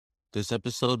This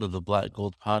episode of the Black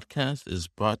Gold Podcast is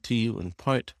brought to you in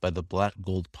part by the Black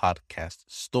Gold Podcast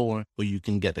store, where you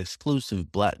can get exclusive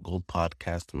Black Gold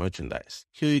Podcast merchandise.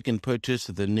 Here you can purchase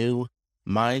the new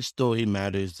My Story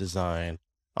Matters design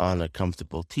on a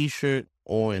comfortable t-shirt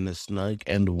or in a snug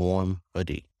and warm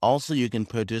hoodie. Also, you can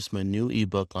purchase my new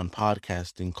ebook on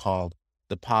podcasting called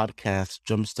The Podcast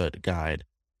Jumpstart Guide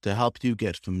to help you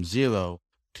get from zero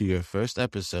to your first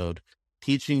episode,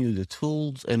 teaching you the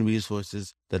tools and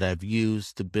resources that I've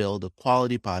used to build a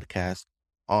quality podcast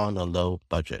on a low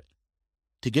budget.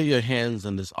 To get your hands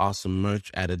on this awesome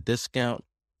merch at a discount,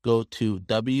 go to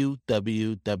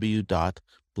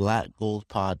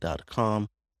www.blackgoldpod.com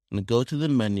and go to the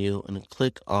menu and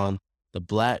click on the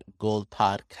Black Gold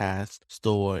Podcast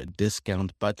Store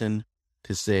discount button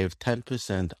to save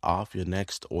 10% off your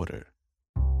next order.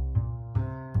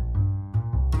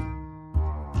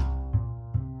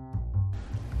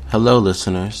 Hello,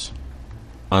 listeners.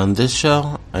 On this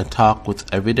show, I talk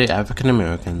with everyday African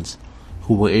Americans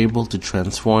who were able to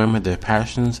transform their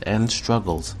passions and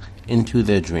struggles into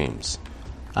their dreams.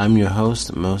 I'm your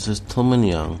host, Moses Tillman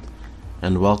Young,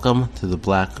 and welcome to the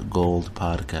Black Gold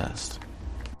Podcast.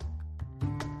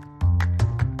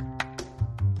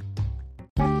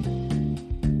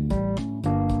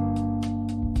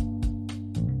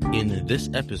 In this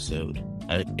episode,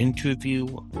 I interview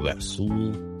Rasul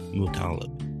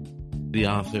Mutallab, the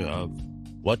author of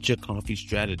What's Your Coffee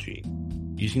Strategy?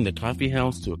 Using the Coffee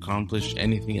House to Accomplish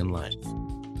Anything in Life,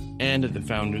 and the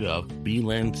founder of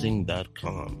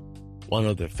Belancing.com, one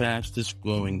of the fastest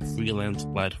growing freelance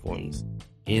platforms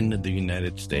in the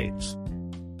United States.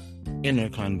 In our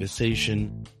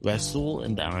conversation, Rasul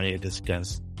and I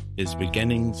discuss his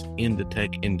beginnings in the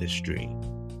tech industry,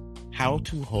 how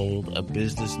to hold a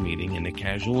business meeting in a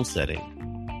casual setting,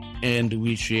 and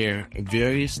we share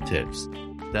various tips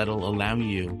that'll allow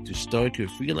you to start your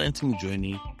freelancing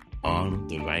journey on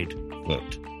the right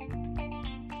foot.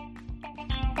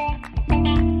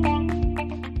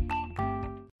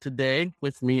 Today,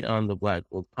 with me on the Black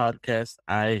Gold Podcast,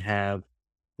 I have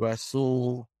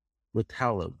Rasul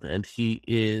Mutallab, and he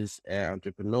is an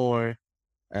entrepreneur,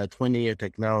 a 20-year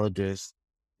technologist,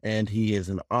 and he is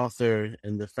an author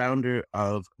and the founder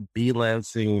of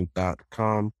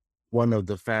Belancing.com, one of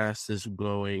the fastest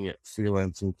growing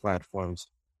freelancing platforms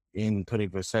in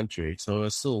 21st century. So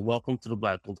Rasul, welcome to the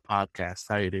Black Gold Podcast.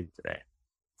 How are you doing today?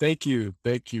 Thank you.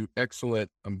 Excellent.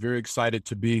 I'm very excited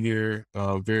to be here.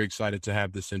 Very excited to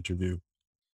have this interview.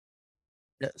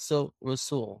 Yeah, so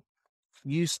Rasul,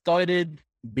 you started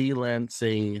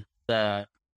Belancing, the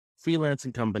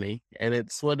freelancing company, and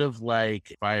it's sort of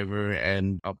like Fiverr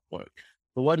and Upwork.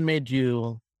 But what made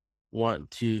you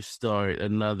want to start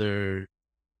another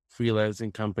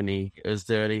freelancing company? Is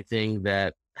there anything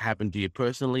that happened to you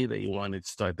personally that you wanted to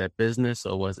start that business,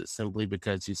 or was it simply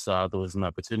because you saw there was an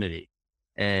opportunity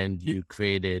and you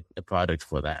created a product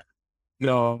for that?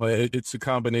 No, it's a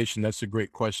combination. That's a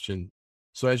great question.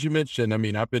 So as you mentioned, I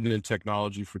mean, I've been in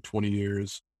technology for 20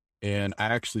 years, and I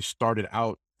actually started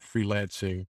out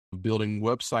freelancing, building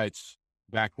websites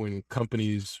back when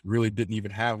companies really didn't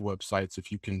even have websites,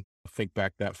 if you can think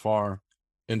back that far.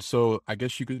 And so I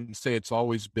guess you could say it's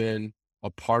always been a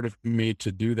part of me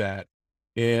to do that.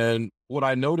 And what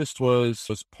I noticed was,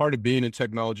 as part of being in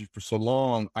technology for so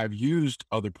long, I've used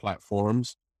other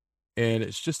platforms, and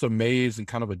it's just a maze and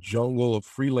kind of a jungle of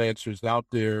freelancers out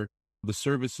there. The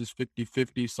service is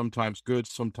 50-50, sometimes good,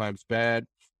 sometimes bad.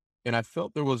 And I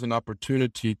felt there was an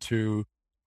opportunity to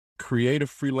create a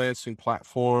freelancing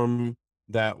platform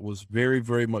that was very,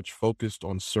 very much focused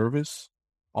on service,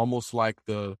 almost like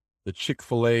the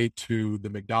Chick-fil-A to the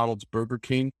McDonald's Burger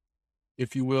King,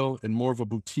 if you will, and more of a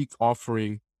boutique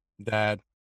offering that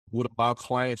would allow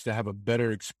clients to have a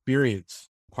better experience,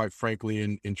 quite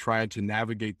frankly, in trying to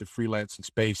navigate the freelancing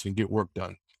space and get work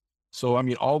done. So, I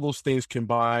mean, all those things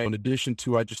combined, in addition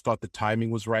to, I just thought the timing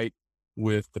was right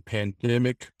with the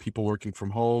pandemic, people working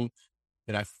from home.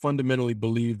 And I fundamentally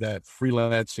believe that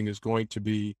freelancing is going to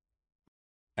be,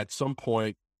 at some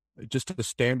point, just a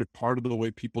standard part of the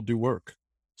way people do work.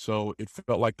 So it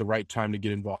felt like the right time to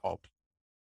get involved.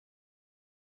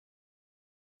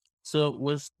 So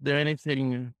was there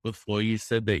anything before you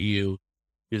said that you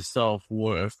yourself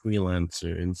were a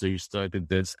freelancer, and so you started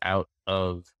this out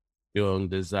of your own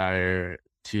desire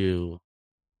to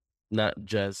not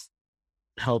just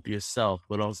help yourself,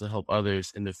 but also help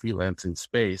others in the freelancing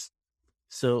space?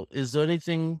 So is there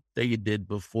anything that you did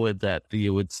before that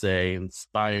you would say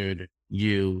inspired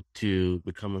you to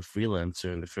become a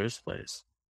freelancer in the first place?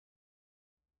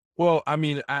 Well, I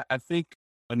mean, I think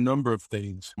a number of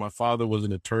things. My father was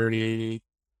an attorney.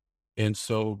 And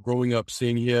so growing up,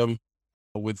 seeing him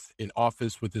with an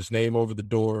office with his name over the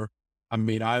door. I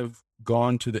mean, I've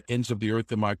gone to the ends of the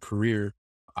earth in my career.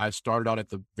 I started out at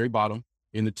the very bottom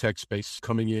in the tech space.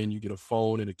 Coming in, you get a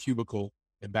phone and a cubicle,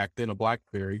 and back then a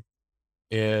BlackBerry,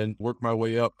 and work my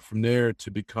way up from there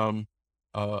to become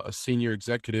a senior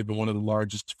executive in one of the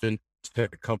largest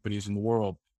fintech companies in the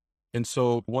world. And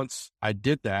so once I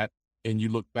did that, and you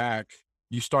look back,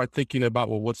 you start thinking about,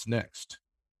 well, what's next?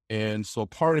 And so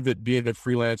part of it being a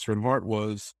freelancer in heart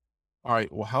was, all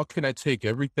right, well, how can I take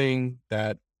everything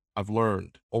that I've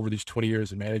learned over these 20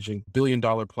 years in managing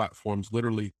billion-dollar platforms,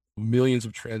 literally millions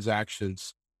of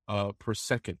transactions per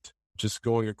second, just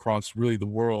going across really the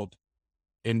world,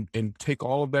 and take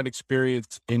all of that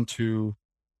experience into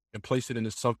and place it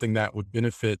into something that would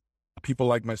benefit people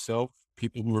like myself,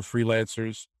 people who are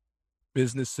freelancers,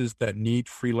 businesses that need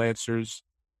freelancers,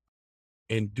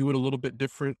 and do it a little bit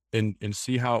different and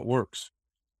see how it works.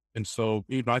 And so,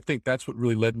 I think that's what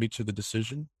really led me to the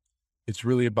decision. It's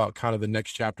really about kind of the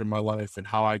next chapter in my life and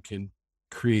how I can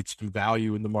create some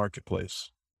value in the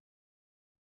marketplace.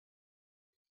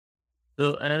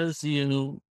 So as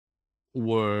you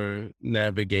were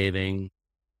navigating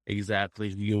exactly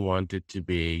who you wanted to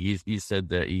be, you said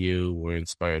that you were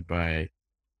inspired by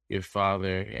your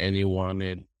father and you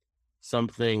wanted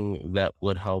something that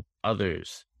would help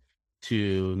others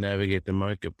to navigate the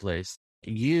marketplace.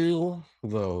 You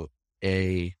wrote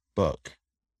a book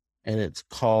and it's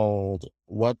called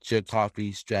What's Your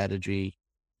Coffee Strategy?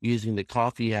 Using the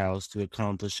Coffee House to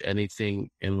Accomplish Anything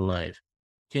in Life.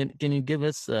 Can you give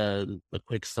us a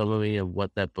quick summary of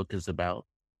what that book is about?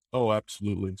 Oh,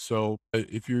 absolutely. So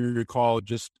if you recall,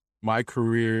 just my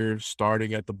career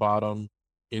starting at the bottom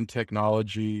in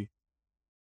technology,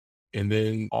 and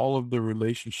then all of the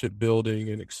relationship building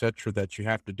and et cetera that you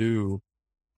have to do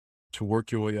to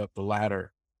work your way up the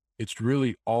ladder. It's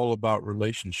really all about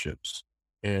relationships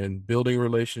and building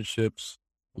relationships,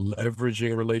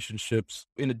 leveraging relationships,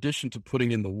 in addition to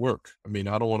putting in the work. I mean,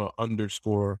 I don't want to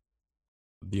underscore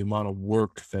the amount of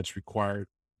work that's required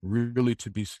really to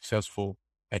be successful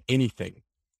at anything.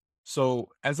 So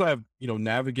as I've,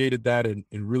 navigated that and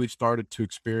really started to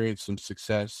experience some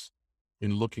success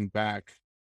in looking back,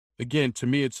 again, to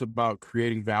me, it's about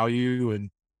creating value and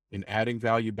adding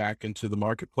value back into the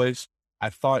marketplace.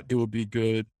 I thought it would be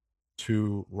good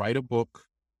to write a book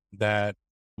that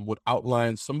would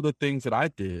outline some of the things that I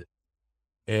did.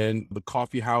 And the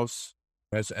coffee house,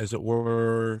 as it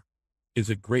were, is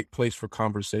a great place for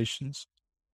conversations.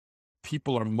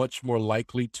 People are much more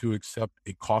likely to accept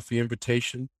a coffee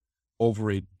invitation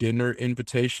over a dinner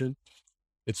invitation.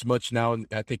 It's much now,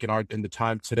 I think in the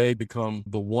time today, become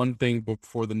the one thing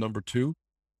before the number two.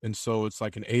 And so it's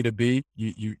like an A to B.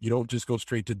 You don't just go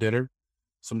straight to dinner.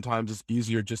 Sometimes it's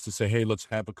easier just to say, hey, let's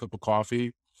have a cup of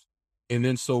coffee. And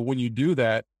then so when you do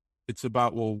that, it's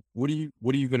about, well, what are you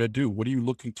going to do? What are you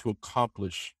looking to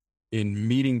accomplish in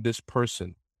meeting this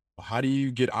person? How do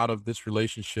you get out of this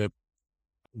relationship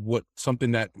what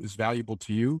something that is valuable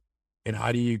to you, and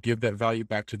how do you give that value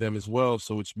back to them as well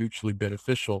so it's mutually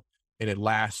beneficial and it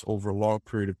lasts over a long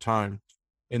period of time.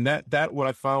 And that what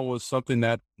I found was something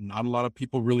that not a lot of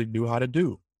people really knew how to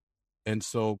do. And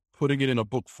so putting it in a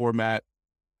book format,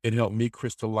 it helped me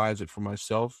crystallize it for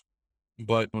myself.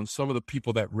 But on some of the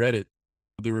people that read it,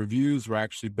 the reviews were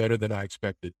actually better than I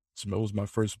expected. So it was my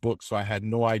first book, so I had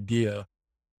no idea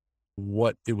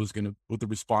what the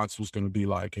response was gonna be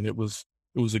like. And it was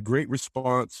a great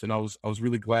response, and I was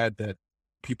really glad that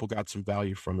people got some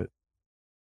value from it.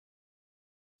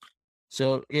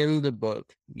 So in the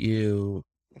book, you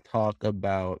talk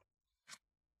about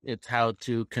it's how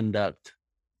to conduct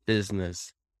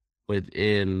business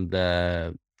within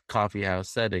the coffee house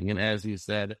setting. And as you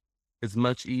said, it's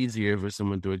much easier for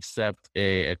someone to accept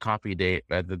a coffee date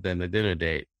rather than a dinner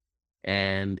date.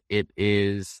 And it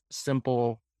is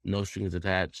simple, no strings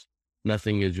attached.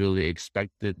 Nothing is really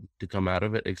expected to come out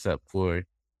of it except for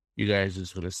you guys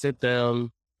just going to sit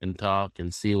down and talk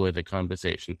and see where the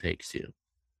conversation takes you.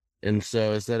 And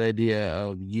so it's that idea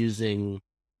of using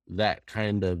that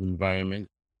kind of environment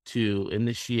to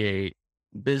initiate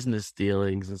business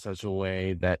dealings in such a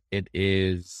way that it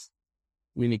is,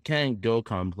 I mean, it can go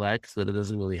complex, but it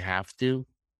doesn't really have to.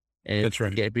 And That's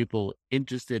right. get people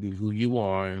interested in who you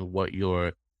are and what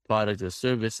your product or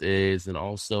service is, and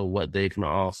also what they can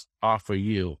also offer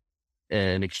you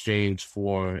in exchange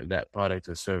for that product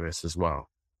or service as well.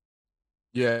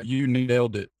 Yeah, you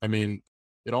nailed it. I mean,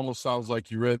 it almost sounds like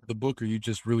you read the book or you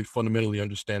just really fundamentally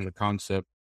understand the concept,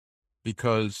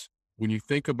 because when you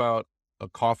think about a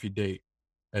coffee date,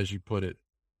 as you put it,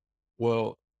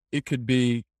 well, it could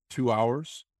be 2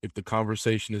 hours if the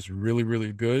conversation is really,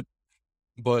 really good.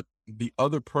 But the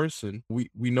other person, we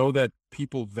know that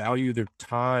people value their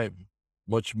time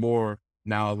much more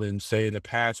now than say in the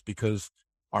past because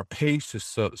our pace is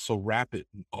so rapid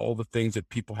and all the things that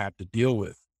people have to deal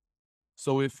with.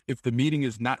 So if the meeting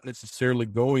is not necessarily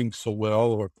going so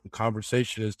well, or if the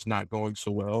conversation is not going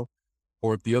so well,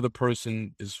 or if the other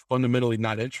person is fundamentally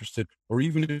not interested, or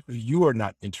even if you are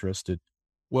not interested,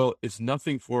 well, it's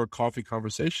nothing for a coffee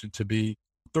conversation to be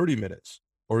 30 minutes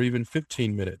or even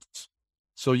 15 minutes.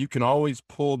 So you can always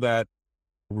pull that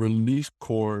release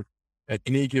cord at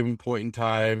any given point in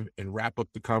time and wrap up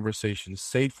the conversation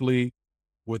safely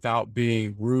without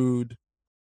being rude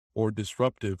or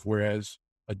disruptive. Whereas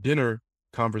a dinner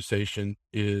conversation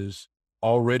is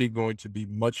already going to be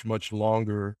much, much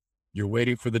longer. You're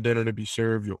waiting for the dinner to be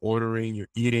served, you're ordering, you're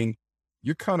eating.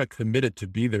 You're kind of committed to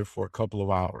be there for a couple of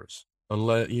hours.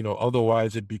 Unless,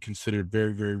 otherwise it'd be considered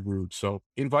very, very rude. So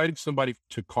inviting somebody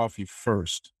to coffee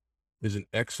first is an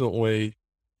excellent way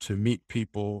to meet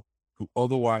people who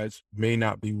otherwise may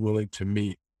not be willing to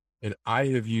meet. And I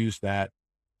have used that,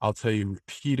 I'll tell you,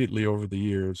 repeatedly over the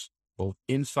years, both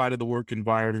inside of the work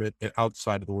environment and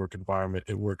outside of the work environment.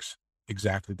 It works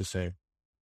exactly the same.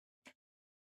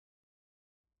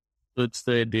 It's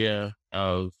the idea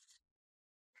of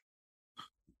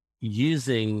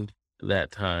using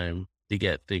that time to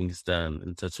get things done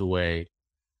in such a way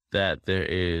that there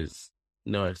is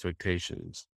no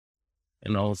expectations,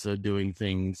 and also doing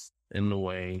things in a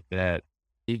way that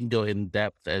you can go in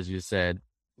depth, as you said,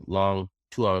 long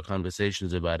 2-hour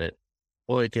conversations about it,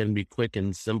 or it can be quick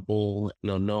and simple,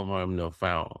 no harm, no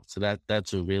foul. So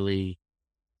that's a really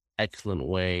excellent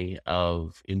way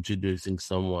of introducing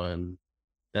someone.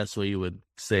 That's where you would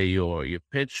say your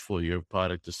pitch for your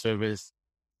product or service,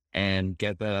 and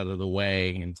get that out of the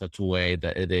way in such a way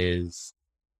that it is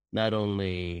not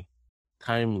only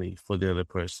timely for the other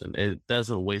person, it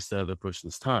doesn't waste the other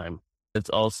person's time. It's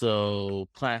also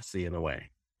classy in a way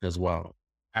as well.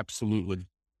 Absolutely.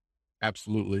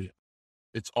 Absolutely.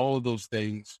 It's all of those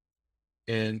things.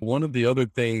 And one of the other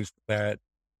things that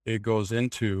it goes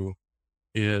into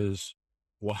is,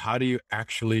 well, how do you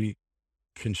actually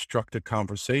construct a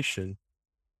conversation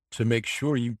to make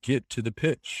sure you get to the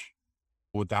pitch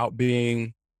without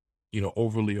being,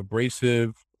 overly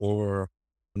abrasive or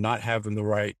not having the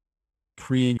right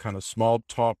pre kind of small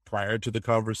talk prior to the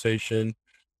conversation?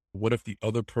 What if the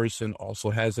other person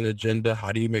also has an agenda?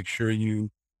 How do you make sure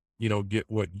you get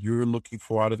what you're looking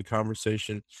for out of the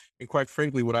conversation? And quite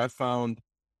frankly, what I found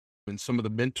in some of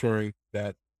the mentoring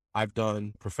that I've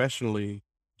done professionally,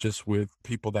 just with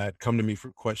people that come to me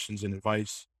for questions and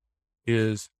advice,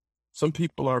 is some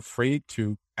people are afraid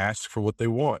to ask for what they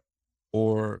want,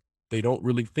 or they don't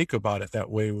really think about it that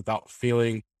way without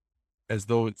feeling as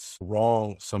though it's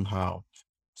wrong somehow.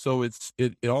 So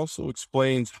it also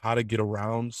explains how to get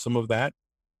around some of that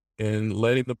and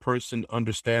letting the person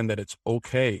understand that it's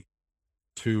okay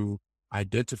to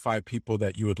identify people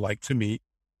that you would like to meet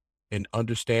and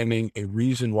understanding a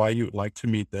reason why you would like to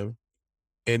meet them,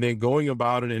 and then going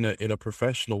about it in a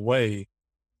professional way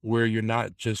where you're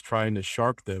not just trying to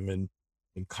shark them and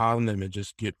con them and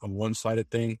just get a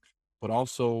one-sided thing, but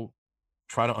also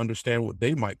try to understand what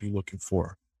they might be looking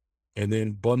for and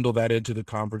then bundle that into the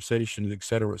conversation, et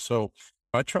cetera. So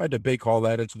I tried to bake all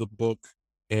that into the book,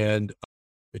 and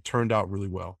it turned out really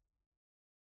well.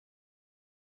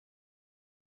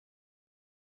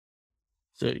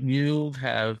 So you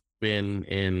have been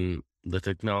in the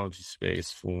technology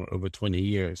space for over 20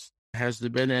 years. Has there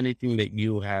been anything that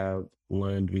you have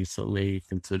learned recently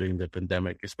considering the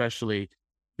pandemic, especially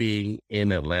being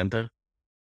in Atlanta?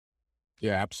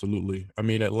 Yeah, absolutely. I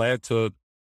mean, Atlanta,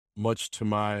 much to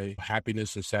my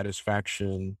happiness and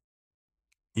satisfaction,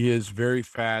 is very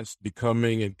fast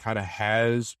becoming and kind of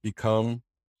has become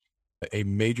a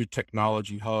major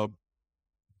technology hub,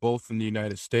 both in the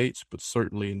United States, but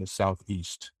certainly in the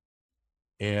Southeast.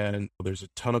 And there's a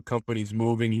ton of companies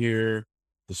moving here.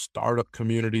 The startup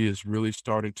community is really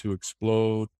starting to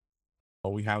explode.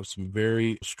 We have some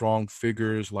very strong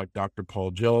figures like Dr.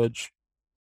 Paul Judge,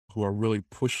 who are really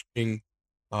pushing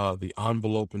the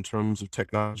envelope in terms of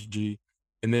technology.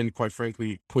 And then, quite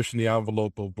frankly, pushing the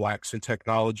envelope of Blacks in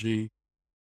technology,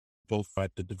 both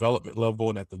at the development level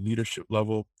and at the leadership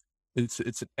level. It's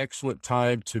an excellent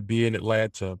time to be in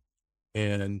Atlanta.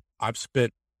 And I've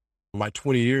spent my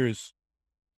 20 years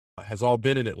has all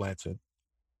been in Atlanta.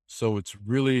 So it's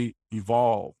really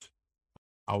evolved,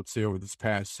 I would say, over this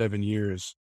past 7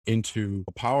 years into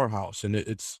a powerhouse. And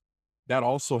it's that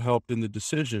also helped in the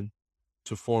decision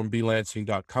to form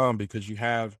blansing.com because you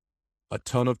have a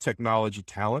ton of technology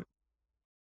talent.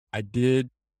 I did,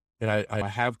 and I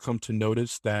have come to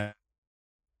notice that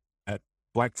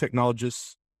Black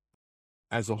technologists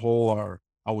as a whole are,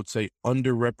 I would say,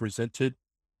 underrepresented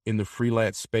in the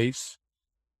freelance space.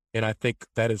 And I think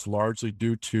that is largely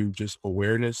due to just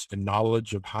awareness and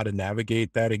knowledge of how to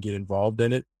navigate that and get involved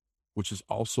in it, which is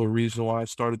also a reason why I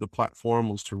started the platform,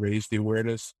 was to raise the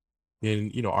awareness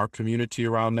in, our community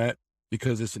around that,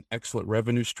 because it's an excellent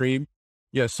revenue stream.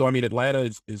 Yeah. So, I mean, Atlanta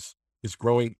is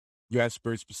growing. You asked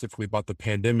very specifically about the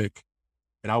pandemic.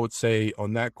 And I would say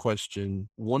on that question,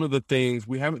 one of the things,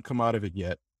 we haven't come out of it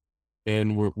yet.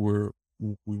 And we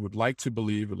would like to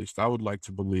believe, at least I would like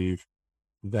to believe,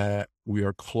 that we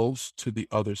are close to the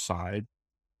other side,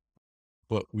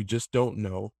 but we just don't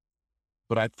know.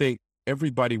 But I think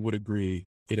everybody would agree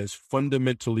it has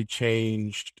fundamentally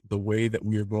changed the way that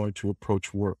we are going to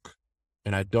approach work.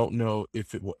 And I don't know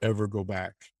if it will ever go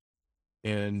back.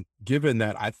 And given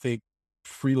that, I think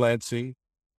freelancing,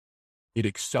 it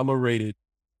accelerated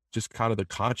just kind of the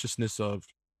consciousness of,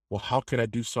 well, how can I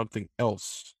do something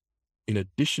else in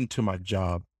addition to my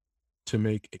job to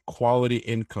make a quality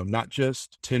income, not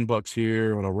just $10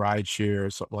 here on a ride share or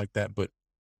something like that, but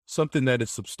something that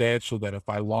is substantial, that if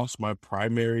I lost my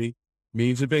primary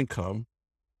means of income,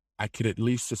 I could at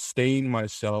least sustain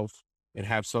myself and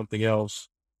have something else.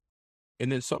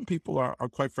 And then some people are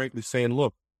quite frankly saying,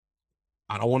 look,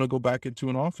 I don't want to go back into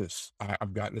an office.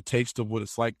 I've gotten a taste of what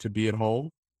it's like to be at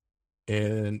home,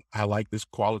 and I like this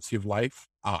quality of life.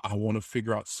 I want to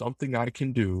figure out something I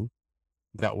can do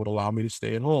that would allow me to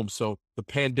stay at home. So the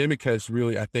pandemic has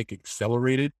really, I think,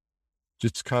 accelerated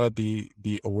just kind of the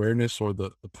awareness or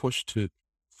the push to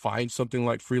find something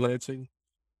like freelancing.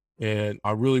 And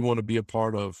I really want to be a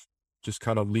part of just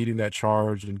kind of leading that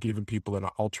charge and giving people an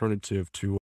alternative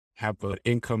to have an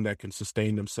income that can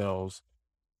sustain themselves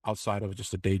outside of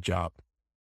just a day job.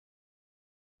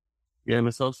 Yeah, and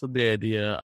it's also the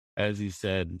idea, as you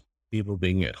said, people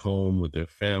being at home with their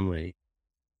family,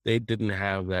 they didn't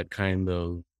have that kind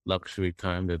of luxury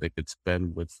time that they could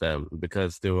spend with them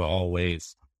because they were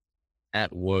always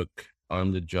at work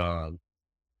on the job.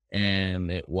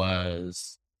 And it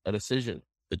was a decision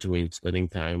between spending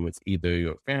time with either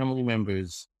your family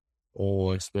members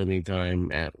or spending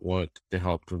time at work to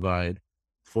help provide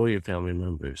for your family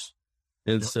members.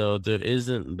 And Yep. so there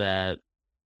isn't that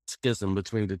schism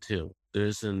between the two.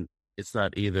 It's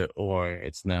not either or,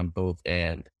 it's not both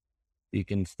and. You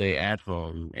can stay at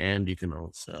home and you can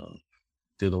also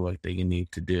do the work that you need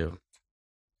to do.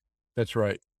 That's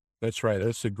right. That's right.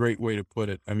 That's a great way to put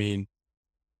it. I mean,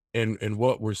 and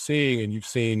what we're seeing, and you've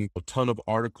seen a ton of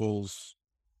articles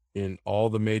in all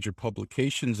the major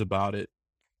publications about it,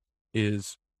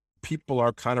 is people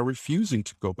are kind of refusing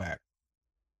to go back.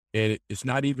 And it's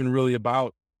not even really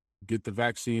about get the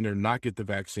vaccine or not get the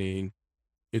vaccine.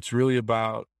 It's really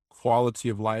about quality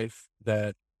of life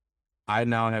that I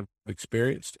now have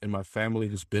experienced and my family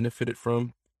has benefited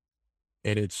from.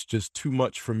 And it's just too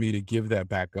much for me to give that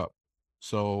back up.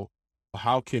 So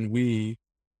how can we,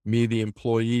 me, the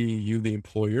employee, you, the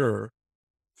employer,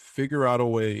 figure out a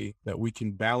way that we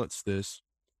can balance this?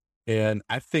 And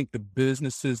I think the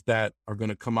businesses that are going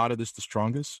to come out of this the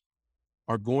strongest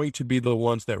are going to be the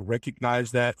ones that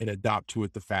recognize that and adopt to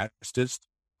it the fastest.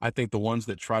 I think the ones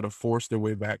that try to force their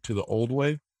way back to the old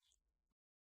way,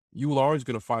 you are always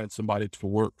going to find somebody to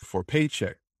work for a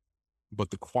paycheck, but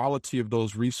the quality of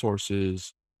those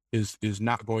resources is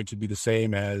not going to be the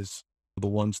same as the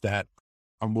ones that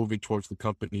are moving towards the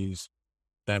companies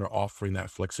that are offering that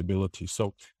flexibility.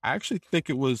 So I actually think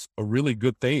it was a really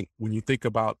good thing when you think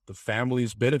about the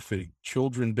families benefiting,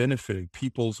 children benefiting,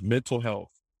 people's mental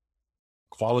health,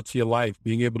 quality of life,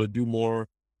 being able to do more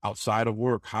outside of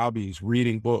work, hobbies,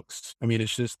 reading books. I mean,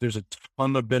 it's just, there's a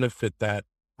ton of benefit that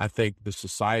I think the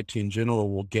society in general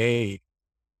will gain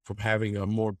from having a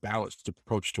more balanced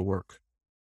approach to work.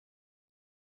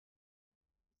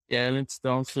 Yeah, and it's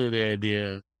also the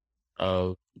idea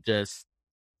of just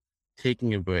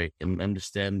taking a break and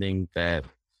understanding that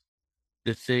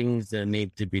the things that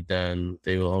need to be done,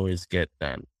 they will always get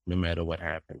done, no matter what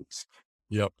happens.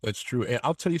 Yep, that's true. And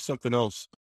I'll tell you something else,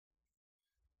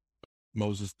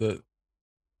 Moses. The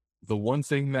one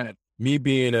thing that, me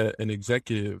being an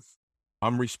executive,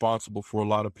 I'm responsible for a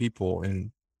lot of people,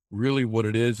 and really what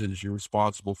it is you're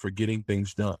responsible for getting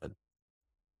things done.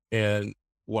 And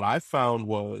what I found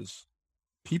was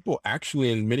people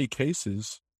actually, in many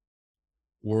cases,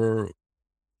 were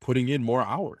putting in more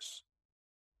hours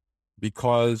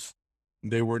because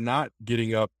they were not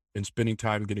getting up and spending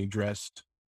time getting dressed,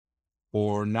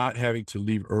 or not having to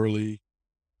leave early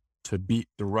to beat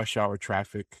the rush hour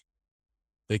traffic.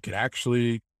 They could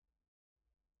actually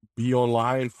be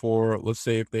online for, let's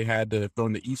say, if they had to, if they're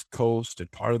on the East Coast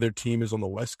and part of their team is on the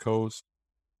West Coast,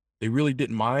 they really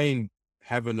didn't mind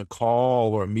having a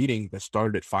call or a meeting that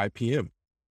started at 5 p.m.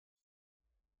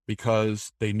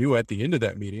 because they knew at the end of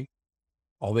that meeting,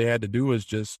 all they had to do was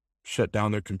just shut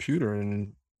down their computer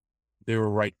and they were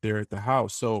right there at the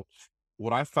house. So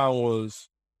what I found was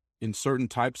in certain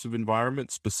types of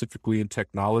environments, specifically in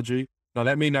technology, now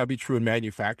that may not be true in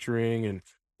manufacturing and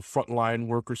frontline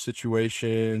worker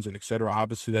situations and et cetera.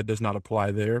 Obviously, that does not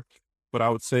apply there. But I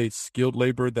would say skilled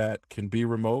labor that can be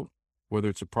remote, whether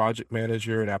it's a project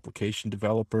manager, an application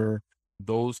developer,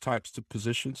 those types of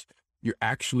positions, you're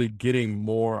actually getting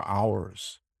more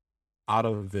hours out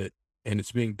of it. And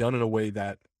it's being done in a way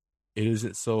that it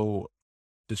isn't so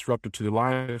disruptive to their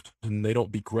life and they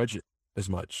don't begrudge it as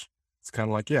much. It's kind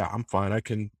of like, yeah, I'm fine. I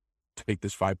can take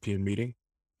this 5 p.m. meeting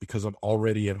because I'm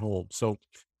already at home. So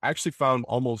I actually found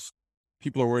almost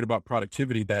people are worried about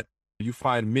productivity that you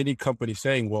find many companies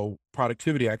saying, well,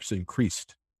 productivity actually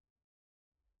increased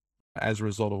as a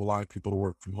result of allowing people to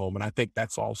work from home. And I think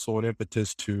that's also an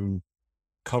impetus to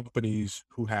companies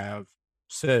who have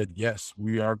said, yes,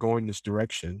 we are going this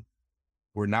direction.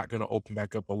 We're not going to open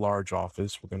back up a large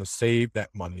office. We're going to save that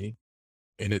money.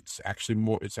 And it's actually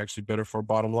better for our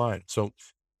bottom line. So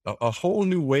a whole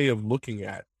new way of looking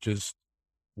at just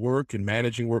work and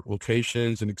managing work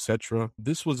locations and etc.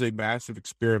 This was a massive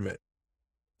experiment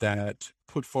that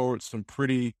put forward some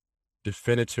pretty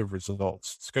definitive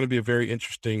results. It's going to be a very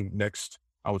interesting next,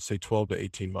 I would say, 12 to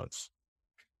 18 months.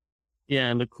 Yeah,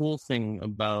 and the cool thing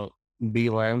about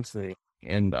Beelancing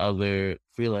and other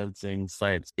freelancing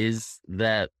sites is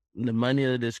that the money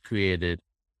that is created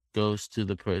goes to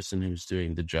the person who's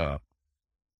doing the job.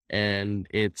 And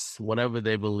it's whatever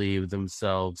they believe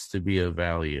themselves to be of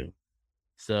value.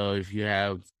 So if you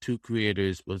have two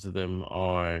creators, both of them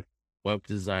are web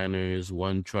designers,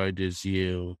 one charges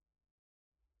you,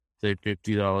 say,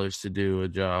 $50 to do a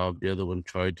job, the other one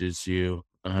charges you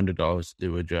 $100 to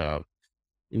do a job.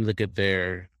 You look at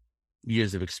their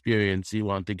years of experience, you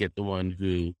want to get the one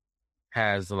who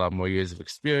has a lot more years of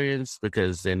experience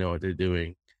because they know what they're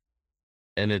doing.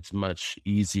 And it's much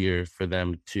easier for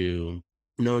them to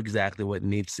know exactly what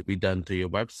needs to be done to your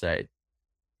website.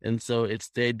 And so it's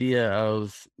the idea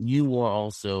of you are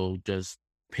also just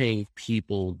paying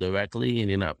people directly and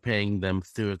you're not paying them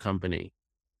through a company.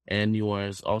 And you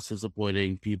are also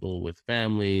supporting people with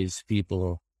families,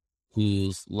 people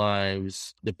whose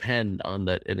lives depend on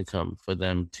that income for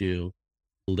them to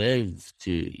live,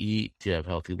 to eat, to have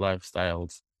healthy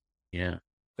lifestyles. Yeah.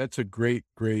 That's a great,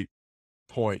 great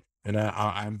point. And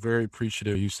I'm very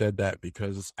appreciative you said that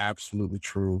because it's absolutely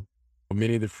true.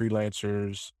 Many of the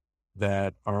freelancers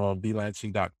that are on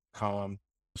belancing.com,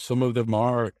 some of them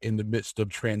are in the midst of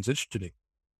transitioning.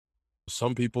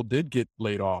 Some people did get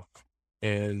laid off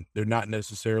and they're not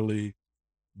necessarily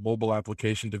mobile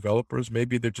application developers.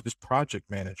 Maybe they're just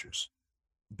project managers,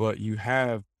 but you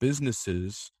have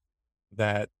businesses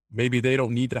that maybe they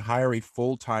don't need to hire a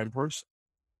full-time person,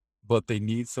 but they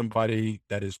need somebody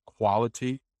that is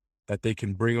quality that they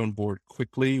can bring on board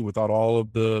quickly without all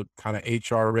of the kind of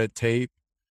HR red tape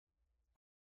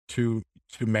to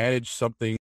to manage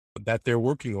something that they're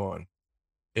working on.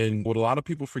 And what a lot of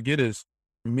people forget is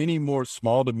many more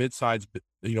small to mid-sized,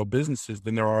 businesses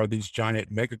than there are these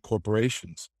giant mega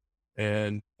corporations.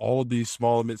 And all of these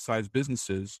small and mid-sized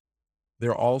businesses,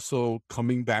 they're also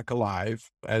coming back alive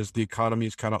as the economy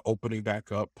is kind of opening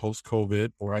back up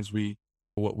post-COVID, or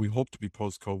what we hope to be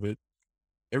post-COVID.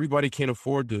 Everybody can't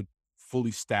afford to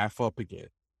fully staff up again.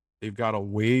 They've got to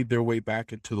wade their way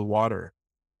back into the water.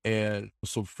 And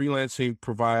so freelancing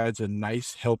provides a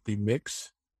nice, healthy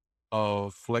mix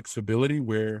of flexibility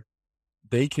where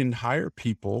they can hire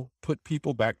people, put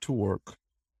people back to work.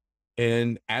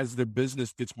 And as their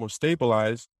business gets more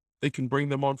stabilized, they can bring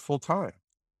them on full time.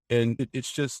 And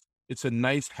it's a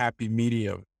nice, happy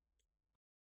medium.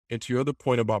 And to your other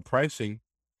point about pricing,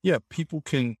 yeah, people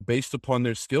can, based upon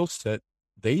their skill set,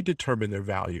 they determine their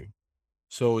value.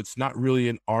 So it's not really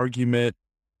an argument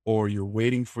or you're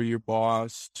waiting for your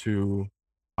boss to,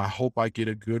 I hope I get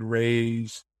a good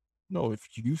raise. No, if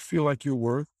you feel like you're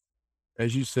worth,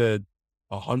 as you said,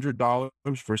 $100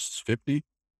 versus 50,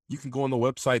 you can go on the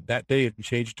website that day and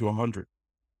change it to 100.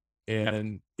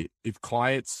 And if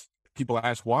people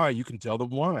ask why, you can tell them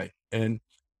why. And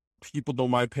people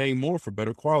don't mind paying more for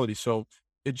better quality. So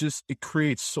it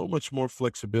creates so much more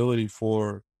flexibility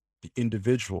for the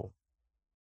individual.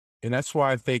 And that's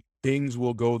why I think things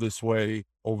will go this way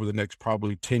over the next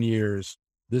probably 10 years.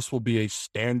 This will be a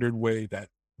standard way that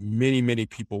many, many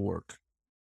people work.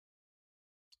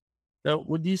 So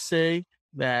would you say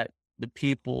that the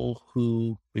people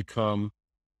who become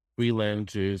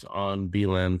freelancers on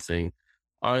Belancing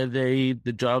Are they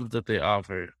the jobs that they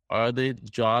offer? Are they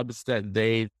jobs that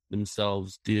they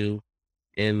themselves do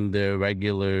in their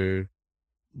regular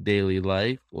daily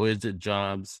life, or is it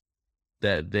jobs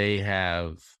that they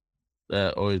have,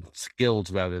 or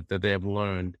skills rather, that they have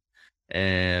learned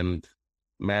and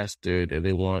mastered, and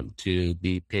they want to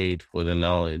be paid for the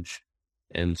knowledge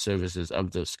and services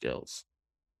of those skills?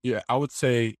 Yeah, I would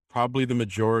say probably the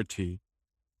majority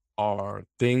are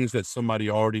things that somebody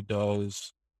already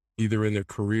does either in their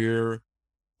career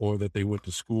or that they went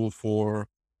to school for.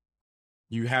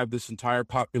 You have this entire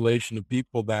population of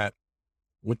people that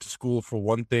went to school for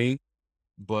one thing,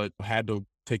 but had to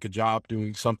take a job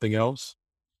doing something else.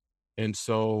 And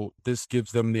so this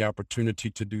gives them the opportunity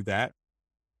to do that.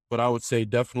 But I would say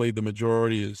definitely the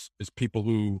majority is people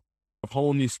who have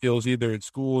honed these skills either in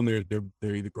school and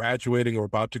they're either graduating or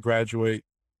about to graduate,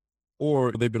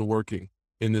 or they've been working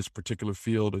in this particular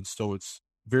field. And so it's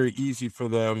very easy for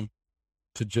them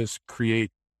to just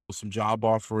create some job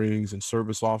offerings and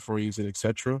service offerings and et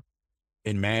cetera,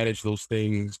 and manage those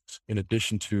things in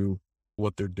addition to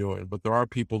what they're doing. But there are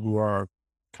people who are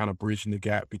kind of bridging the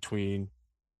gap between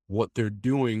what they're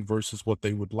doing versus what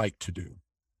they would like to do,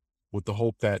 with the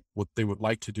hope that what they would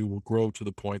like to do will grow to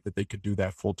the point that they could do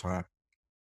that full time.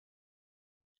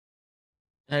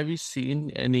 Have you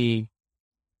seen any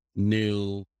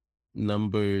new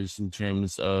numbers in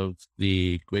terms of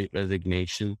the Great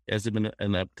Resignation? Has there been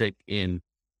an uptick in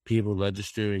people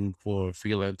registering for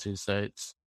freelancing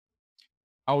sites?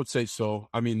 I would say so.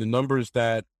 I mean, the numbers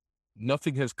that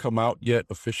nothing has come out yet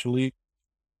officially.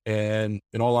 And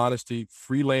in all honesty,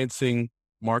 freelancing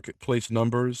marketplace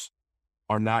numbers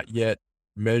are not yet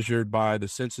measured by the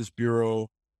Census Bureau.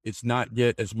 It's not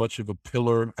yet as much of a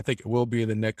pillar. I think it will be in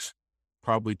the next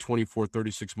probably 24,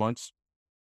 36 months,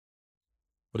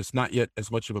 but it's not yet as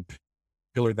much of a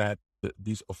pillar that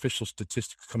these official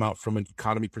statistics come out from an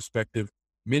economy perspective.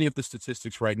 Many of the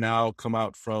statistics right now come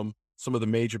out from some of the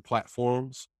major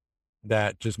platforms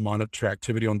that just monitor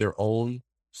activity on their own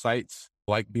sites,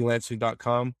 like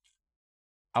Belancing.com.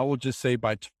 I will just say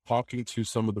by talking to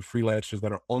some of the freelancers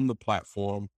that are on the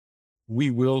platform, we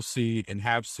will see and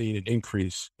have seen an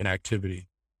increase in activity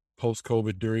post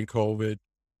COVID, during COVID,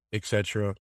 et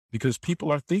cetera, because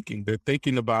people are thinking, they're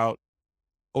thinking about,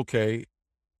 okay,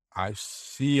 I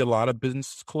see a lot of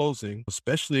businesses closing,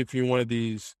 especially if you're in one of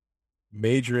these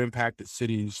major impacted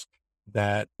cities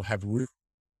that have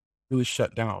really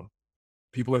shut down.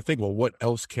 People are thinking, well, what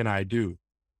else can I do?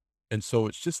 And so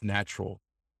it's just natural,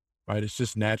 right? It's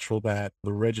just natural that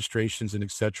the registrations and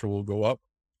et cetera will go up.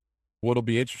 What'll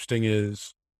be interesting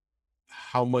is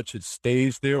how much it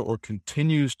stays there or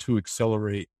continues to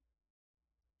accelerate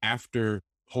after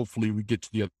hopefully we get to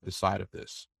the other side of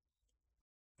this.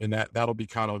 And that'll be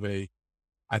kind of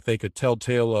I think, a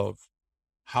telltale of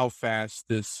how fast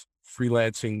this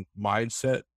freelancing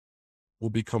mindset will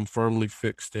become firmly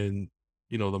fixed in,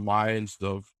 the minds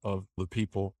of the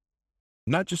people,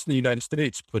 not just in the United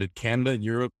States, but in Canada and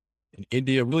Europe and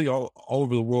India, really all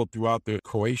over the world, throughout the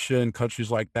Croatia and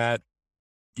countries like that.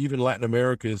 Even Latin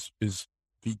America is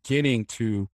beginning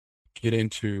to get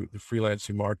into the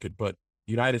freelancing market, but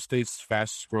the United States is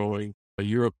fastest growing.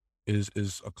 Europe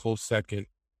is a close second,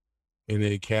 and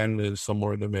then Canada is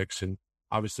somewhere in the mix, and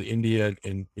obviously India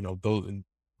and those in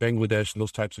Bangladesh and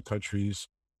those types of countries,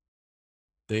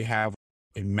 they have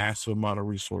a massive amount of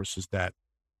resources that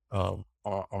are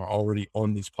already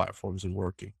on these platforms and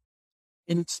working.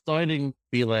 In starting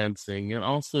freelancing and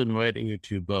also in writing your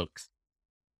two books,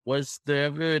 was there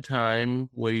ever a time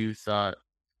where you thought,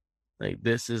 like,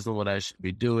 this isn't what I should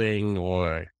be doing,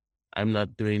 or I'm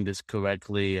not doing this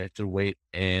correctly, I should wait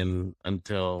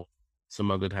until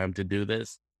some other time to do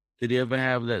this? Did you ever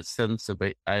have that sense of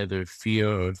either fear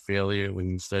or failure when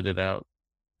you started out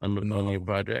on your No,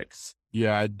 projects?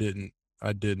 yeah, I didn't.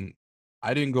 I didn't.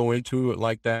 I didn't go into it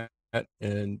like that.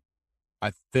 And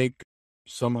I think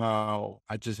somehow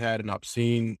I just had an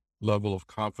obscene level of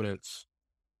confidence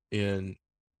in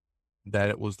that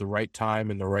it was the right time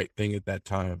and the right thing at that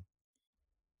time.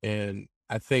 And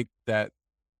I think that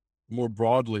more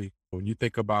broadly, when you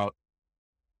think about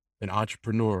an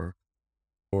entrepreneur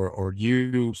or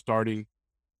you starting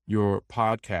your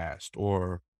podcast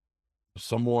or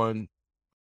someone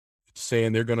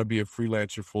saying they're going to be a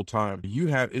freelancer full time,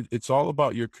 it's all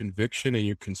about your conviction and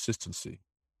your consistency.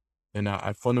 And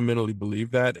I fundamentally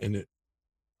believe that. And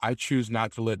I choose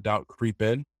not to let doubt creep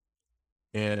in.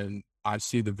 And I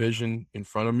see the vision in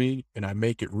front of me and I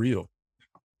make it real.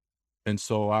 And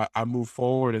so I move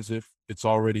forward as if it's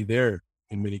already there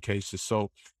in many cases.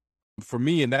 So for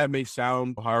me, and that may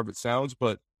sound however it sounds,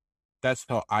 but that's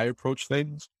how I approach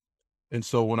things. And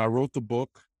so when I wrote the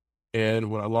book,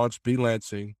 And when I launched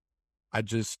Lansing, I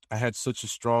had such a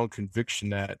strong conviction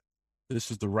that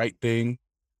this is the right thing.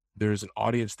 There's an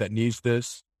audience that needs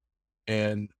this,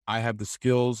 and I have the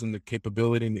skills and the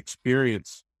capability and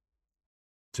experience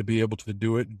to be able to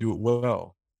do it and do it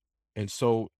well. And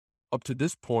so up to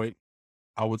this point,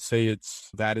 I would say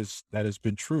that has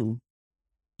been true.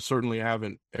 Certainly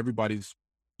haven't everybody's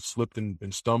slipped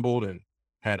and stumbled and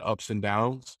had ups and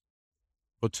downs.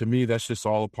 But to me, that's just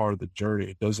all a part of the journey.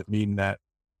 It doesn't mean that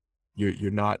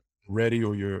you're not ready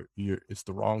or you're it's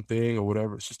the wrong thing or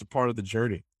whatever. It's just a part of the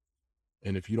journey.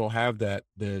 And if you don't have that,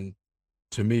 then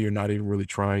to me, you're not even really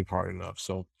trying hard enough.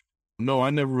 So no,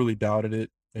 I never really doubted it.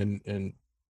 And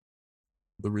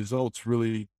the results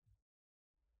really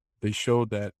they showed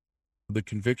that the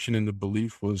conviction and the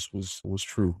belief was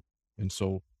true. And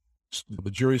so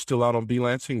the jury's still out on B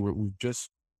Lansing. We've just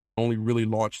only really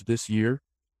launched this year.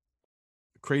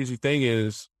 The crazy thing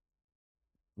is,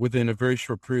 within a very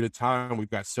short period of time, we've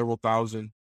got several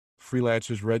thousand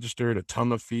freelancers registered, a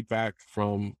ton of feedback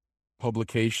from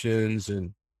publications,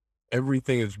 and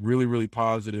everything is really, really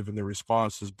positive, and the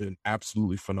response has been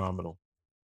absolutely phenomenal.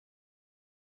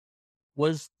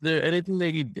 Was there anything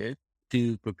that you did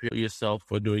to prepare yourself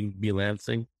for doing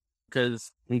freelancing?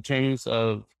 Because in terms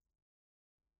of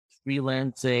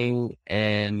freelancing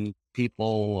and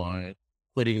people are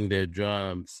quitting their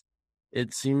jobs,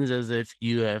 it seems as if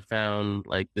you have found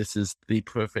like this is the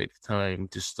perfect time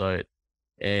to start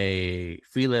a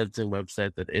freelancing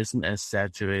website that isn't as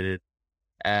saturated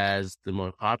as the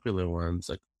more popular ones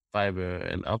like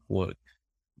Fiverr and Upwork.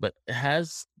 But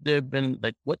has there been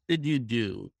like what did you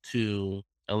do to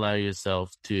allow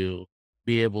yourself to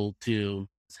be able to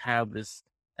have this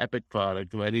epic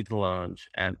product ready to launch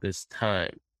at this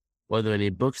time? Were there any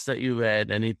books that you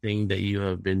read, anything that you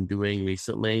have been doing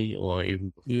recently or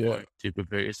even Yeah. before to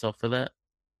prepare yourself for that?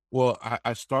 Well,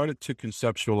 I started to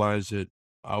conceptualize it,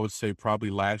 I would say probably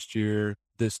last year,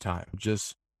 this time,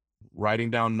 just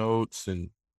writing down notes and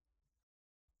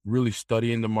really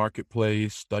studying the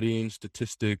marketplace, studying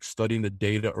statistics, studying the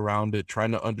data around it,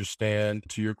 trying to understand,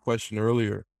 to your question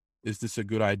earlier, is this a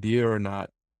good idea or not?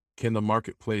 Can the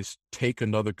marketplace take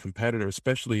another competitor,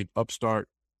 especially an upstart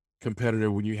competitor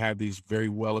when you have these very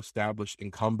well established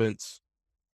incumbents?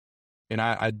 And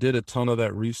I did a ton of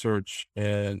that research,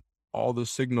 and all the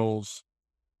signals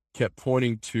kept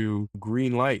pointing to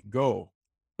green light, go.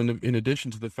 In addition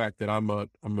to the fact that I'm a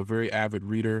very avid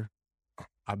reader,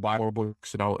 I buy more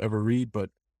books than I'll ever read,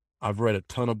 but I've read a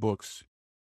ton of books,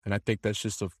 and I think that's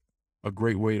just a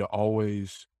great way to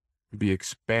always be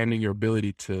expanding your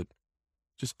ability to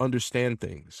just understand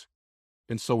things.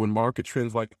 And so when market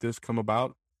trends like this come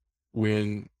about,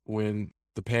 when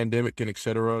the pandemic and et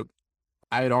cetera,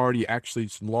 I had already actually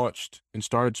launched and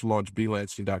started to launch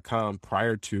blansing.com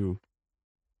prior to,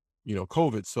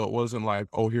 COVID. So it wasn't like,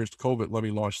 oh, here's COVID, let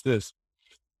me launch this.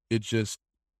 It just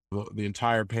the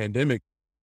entire pandemic,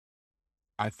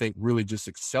 I think, really just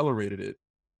accelerated it.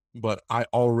 But I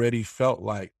already felt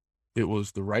like it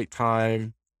was the right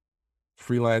time.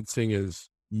 Freelancing is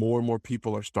more and more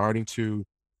people are starting to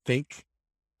think,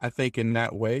 I think, in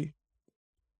that way.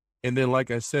 And then,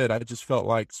 like I said, I just felt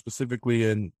like specifically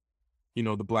in,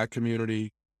 the Black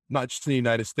community, not just in the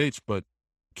United States, but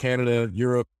Canada,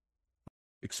 Europe,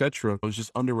 etc., was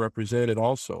just underrepresented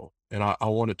also. And I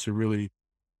wanted to really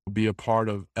be a part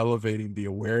of elevating the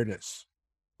awareness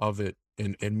of it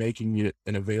and making it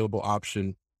an available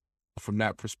option from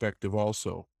that perspective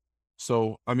also.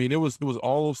 So, I mean, it was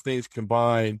all those things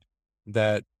combined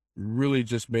that really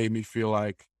just made me feel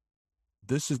like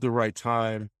this is the right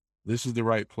time, this is the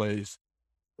right place.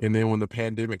 And then when the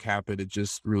pandemic happened, it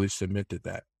just really cemented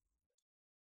that.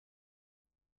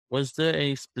 Was there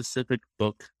a specific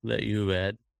book that you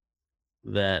read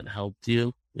that helped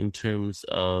you in terms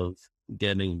of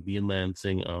getting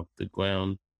freelancing off the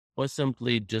ground, or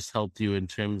simply just helped you in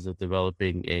terms of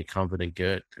developing a confident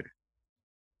character?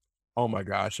 Oh my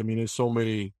gosh. I mean, there's so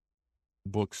many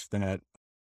books that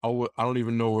I don't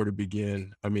even know where to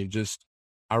begin. I mean, just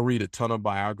I read a ton of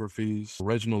biographies.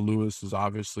 Reginald Lewis is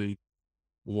obviously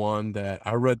one that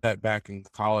I read that back in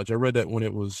college. I read that when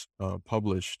it was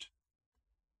published,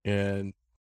 and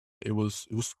it was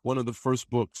one of the first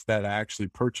books that I actually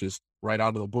purchased right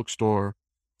out of the bookstore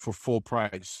for full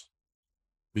price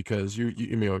because when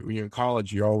you're in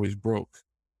college, you're always broke.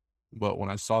 But when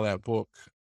I saw that book,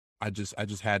 I just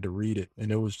had to read it,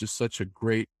 and it was just such a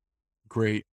great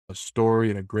a story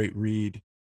and a great read,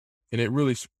 and it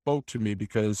really spoke to me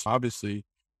because obviously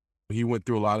he went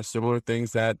through a lot of similar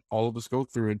things that all of us go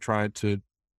through in trying to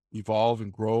evolve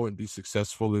and grow and be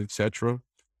successful, etc.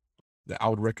 That I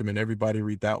would recommend everybody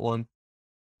read that one.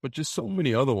 but just so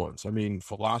many other ones. I mean,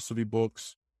 philosophy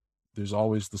books, there's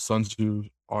always the Sun Tzu,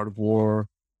 Art of War.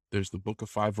 There's the Book of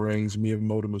Five Rings,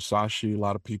 Miyamoto Musashi. A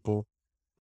lot of people,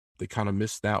 they kind of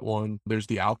miss that one. There's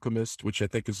The Alchemist, which I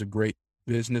think is a great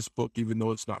business book, even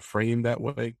though it's not framed that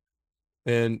way.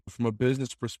 And from a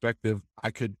business perspective,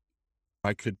 I could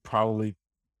probably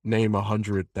name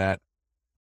 100 that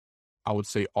I would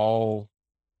say all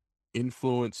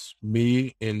influence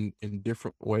me in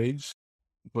different ways.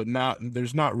 But not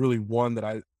there's not really one that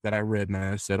I read and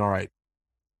I said, all right,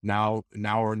 now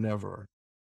or never.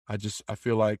 I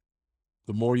feel like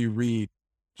the more you read,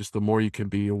 just the more you can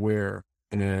be aware.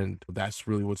 And that's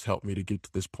really what's helped me to get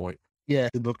to this point. Yeah,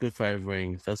 the Book of Five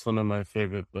Rings. That's one of my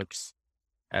favorite books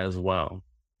as well.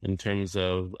 In terms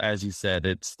of, as you said,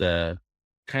 it's the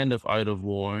kind of art of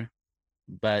war,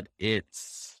 but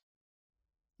it's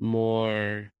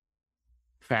more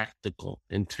practical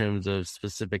in terms of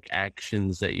specific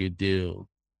actions that you do.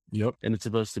 Yep. And it's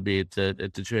supposed to be, it's a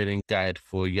training guide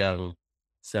for young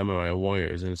samurai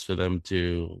warriors. And it's for them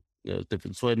to,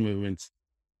 different sword movements,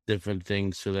 different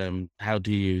things for them, how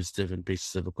to use different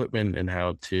pieces of equipment and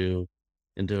how to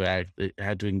interact,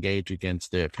 how to engage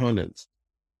against their opponents.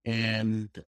 And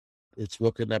it's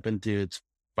broken up into its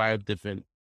 5 different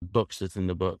books within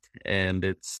the book. And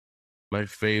it's my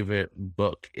favorite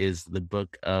book is the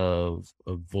Book of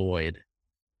Void.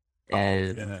 Oh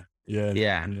And yeah, yeah,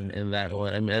 yeah. and that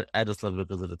one, I mean, I just love it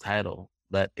because of the title,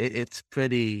 but it's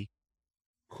pretty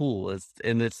cool. It's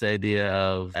the idea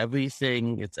of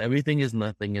everything is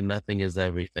nothing and nothing is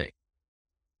everything.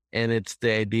 And it's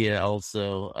the idea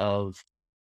also of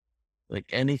like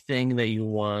anything that you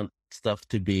want stuff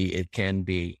to be, it can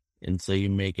be. And so you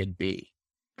make it be.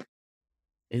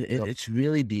 Yep. It's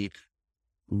really deep,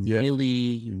 Yeah.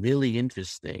 really, really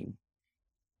interesting.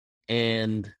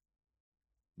 And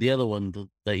the other one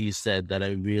that you said that I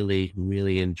really,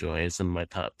 really enjoy is in my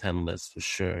top 10 list for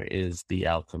sure is The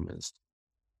Alchemist.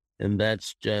 And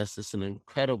it's an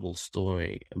incredible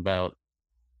story about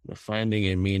finding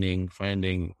your meaning,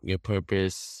 finding your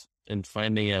purpose, and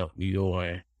finding out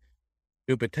your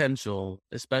potential,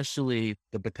 especially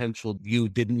the potential you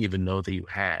didn't even know that you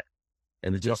had.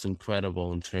 And it's Yep. just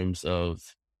incredible in terms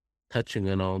of touching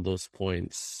on all those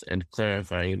points and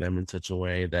clarifying them in such a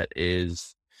way that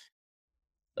is,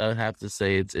 I would have to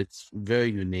say it's very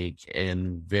unique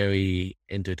and very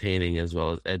entertaining as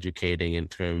well as educating in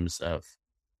terms of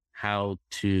how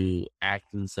to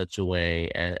act in such a way.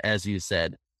 As you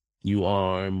said, you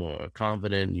are more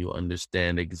confident, you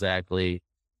understand exactly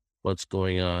what's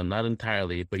going on, not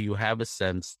entirely, but you have a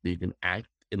sense that you can act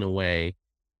in a way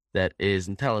that is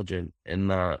intelligent and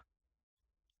not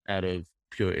out of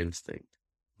pure instinct.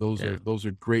 Yeah. Those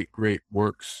are great, great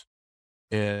works.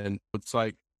 And it's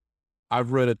like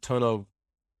I've read a ton of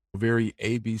very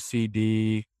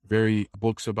ABCD, very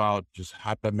books about just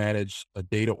how to manage a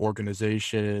data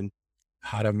organization,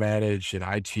 how to manage an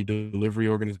IT delivery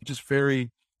organization, just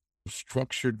very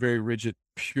structured, very rigid,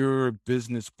 pure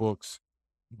business books.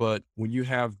 But when you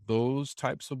have those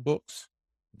types of books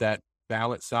that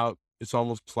balance out, it's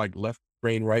almost like left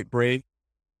brain, right brain.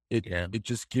 It Yeah. it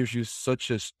just gives you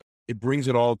it brings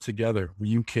it all together where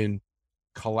you can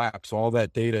collapse all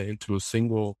that data into a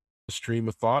single stream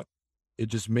of thought. It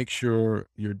just makes your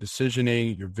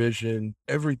decisioning, your vision,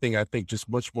 everything, I think, just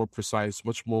much more precise,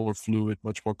 much more fluid,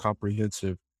 much more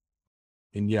comprehensive.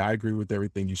 And yeah, I agree with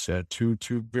everything you said. Two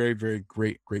very, very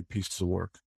great, great pieces of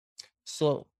work.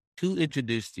 So, who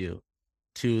introduced you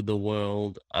to the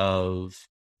world of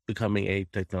becoming a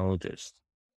technologist?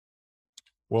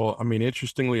 Well, I mean,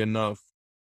 interestingly enough,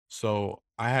 so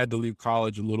I had to leave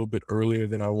college a little bit earlier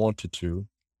than I wanted to,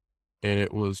 and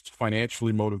it was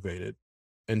financially motivated.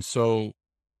 And so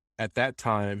at that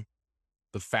time,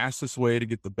 the fastest way to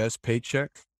get the best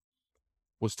paycheck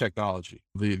was technology.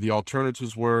 The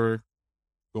alternatives were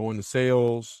go into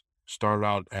sales, start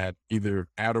out at either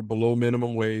at or below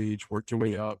minimum wage, work your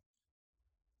way up.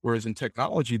 Whereas in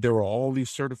technology, there were all these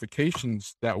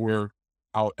certifications that were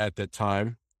out at that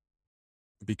time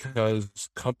because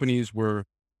companies were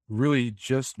really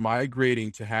just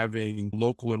migrating to having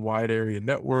local and wide area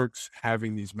networks,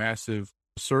 having these massive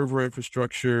server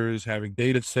infrastructures, having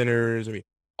data centers. I mean,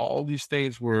 all these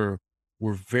things were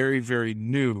very, very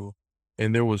new,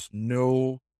 and there was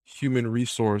no human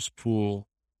resource pool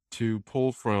to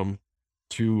pull from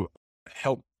to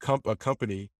help a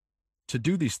company to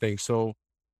do these things. So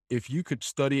if you could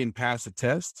study and pass a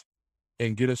test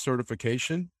and get a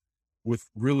certification with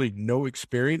really no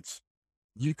experience,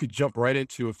 you could jump right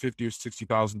into a 50 or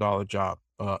 $60,000 job,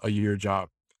 a year job.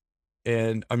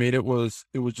 And I mean, it was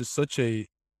just it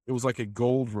was like a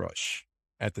gold rush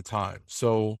at the time.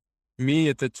 So me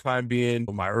at the time being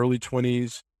in my early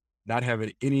 20s, not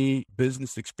having any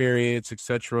business experience,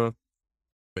 etc.,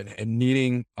 and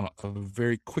needing a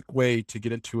very quick way to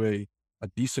get into a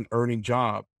decent earning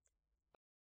job,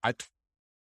 I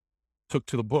took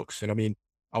to the books. And I mean,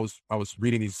 I was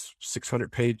reading these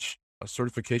 600-page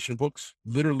certification books,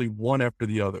 literally one after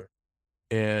the other.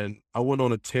 And I went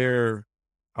on a tear,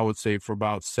 I would say, for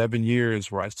about 7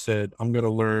 years where I said, I'm going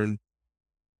to learn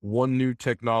one new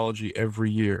technology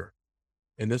every year.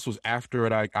 And this was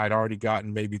after I'd already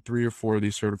gotten maybe 3 or 4 of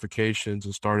these certifications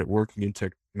and started working in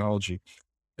technology.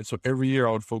 And so every year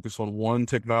I would focus on one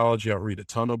technology. I'd read a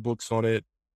ton of books on it,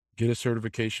 get a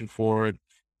certification for it.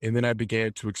 And then I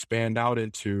began to expand out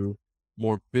into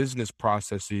more business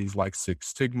processes like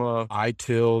Six Sigma,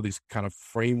 ITIL, these kind of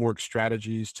framework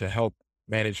strategies to help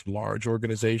manage large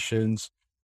organizations.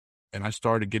 And I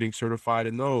started getting certified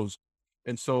in those.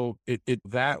 And so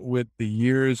that with the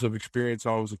years of experience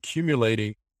I was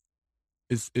accumulating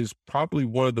is probably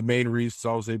one of the main reasons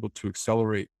I was able to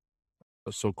accelerate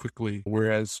so quickly.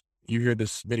 Whereas you hear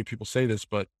this, many people say this,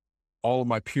 but all of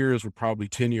my peers were probably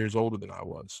 10 years older than I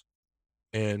was.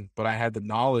 But I had the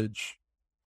knowledge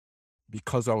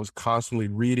because I was constantly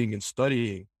reading and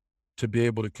studying to be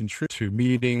able to contribute to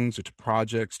meetings or to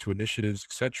projects, to initiatives,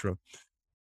 etc.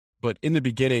 But in the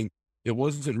beginning, it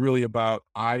wasn't really about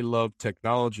I love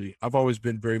technology. I've always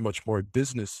been very much more a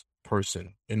business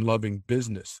person and loving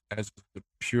business as the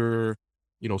pure,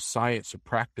 science or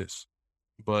practice.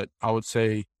 But I would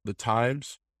say the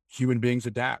times human beings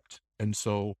adapt. And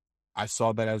so I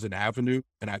saw that as an avenue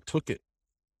and I took it.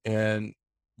 And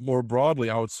more broadly,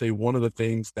 I would say one of the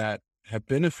things that have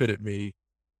benefited me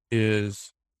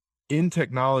is in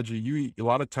technology, a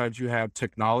lot of times you have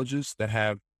technologists that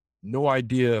have no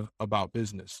idea about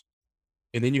business.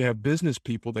 And then you have business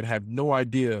people that have no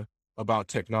idea about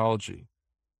technology.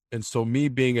 And so me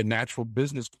being a natural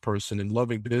business person and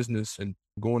loving business and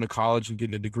going to college and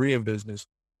getting a degree in business,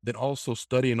 then also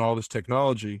studying all this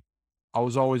technology, I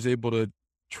was always able to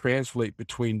translate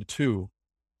between the two.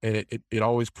 And it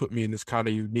always put me in this kind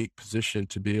of unique position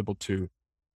to be able to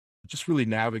just really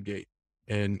navigate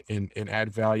and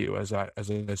add value as I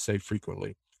say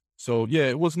frequently. So yeah,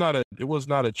 it was not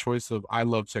a choice of I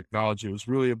love technology. It was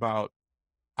really about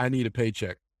I need a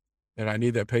paycheck and I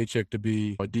need that paycheck to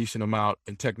be a decent amount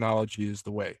and technology is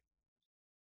the way.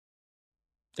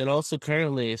 And also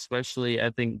currently, especially,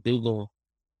 I think Google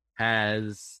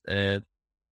has a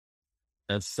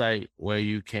site where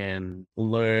you can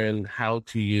learn how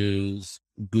to use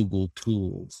Google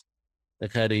tools,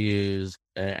 like how to use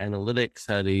analytics,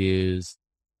 how to use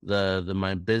the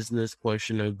My Business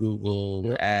portion of Google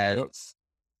Yep. Yep. Ads,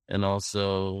 and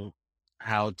also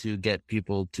how to get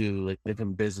people to like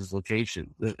different business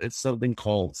locations. It's something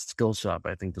called Skillshop,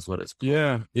 I think is what it's called.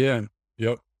 Yeah. Yeah.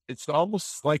 Yep. It's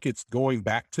almost like it's going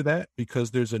back to that because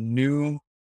there's a new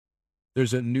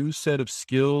set of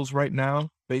skills right now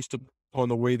based upon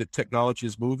the way that technology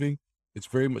is moving. It's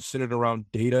very much centered around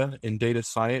data and data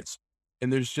science.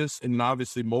 And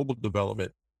obviously mobile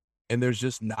development. And there's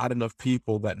just not enough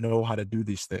people that know how to do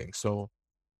these things. So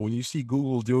when you see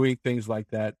Google doing things like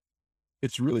that,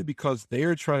 it's really because they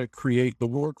are trying to create the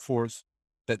workforce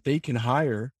that they can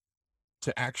hire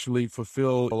to actually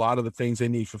fulfill a lot of the things they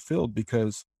need fulfilled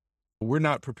because we're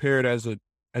not prepared as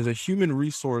a human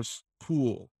resource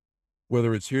pool,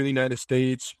 whether it's here in the United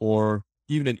States or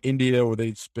even in India, where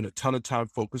they spend a ton of time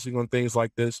focusing on things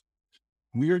like this.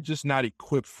 We are just not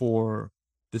equipped for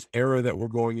this era that we're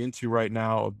going into right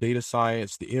now of data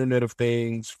science, the Internet of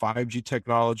Things, 5G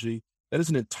technology. That is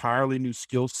an entirely new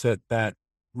skill set that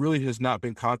really has not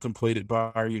been contemplated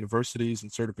by our universities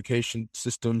and certification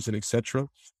systems and et cetera.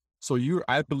 So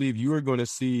I believe you are going to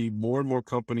see more and more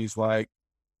companies like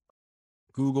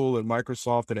Google and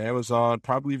Microsoft and Amazon,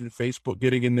 probably even Facebook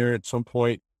getting in there at some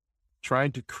point,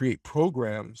 trying to create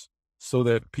programs so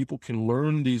that people can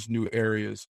learn these new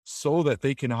areas so that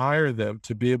they can hire them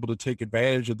to be able to take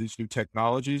advantage of these new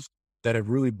technologies that have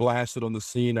really blasted on the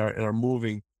scene and are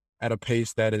moving at a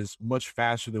pace that is much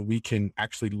faster than we can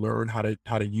actually learn how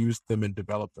to use them and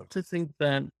develop them. To think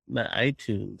that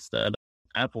iTunes, that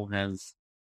Apple has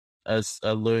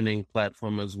a learning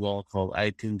platform as well called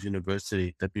iTunes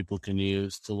University that people can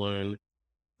use to learn.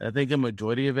 I think a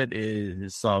majority of it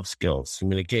is soft skills,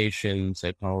 communication,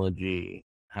 psychology,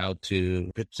 how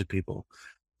to pitch to people.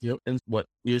 Yep. And what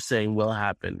you're saying will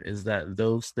happen is that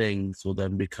those things will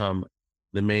then become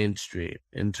the mainstream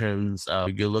in terms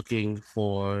of you're looking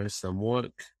for some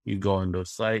work, you go on those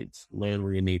sites, learn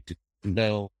what you need to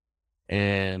know,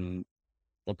 and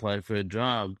apply for a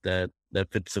job that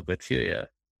fits the criteria.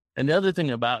 And the other thing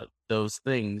about those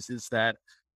things is that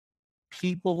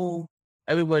people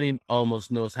everybody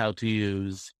almost knows how to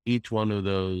use each one of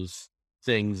those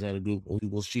things out of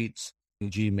Google Sheets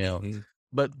and Gmail, Hmm.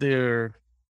 but they're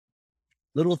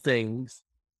little things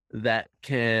that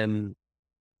can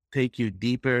take you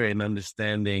deeper in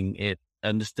understanding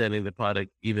the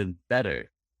product even better.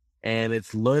 And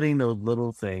it's learning those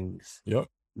little things Yep.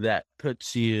 that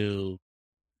puts you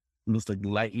almost like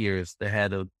light years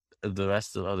ahead of the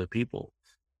rest of other people.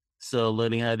 So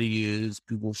learning how to use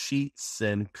Google Sheets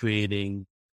and creating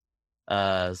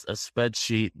a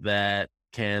spreadsheet that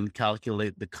can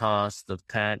calculate the cost of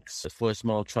tax for a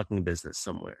small trucking business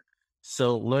somewhere.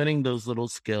 So learning those little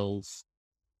skills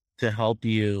to help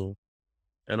you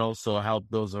and also help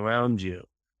those around you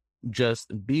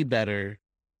just be better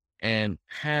and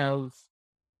have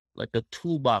like a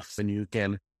toolbox, and you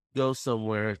can go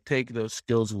somewhere, take those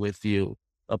skills with you,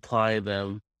 apply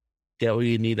them, get what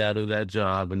you need out of that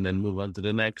job, and then move on to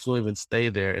the next, or even stay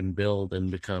there and build and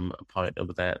become a part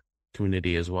of that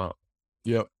community as well.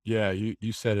 Yep. Yeah.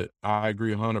 You said it. I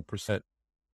agree 100%.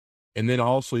 And then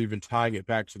also even tying it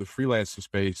back to the freelancing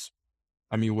space.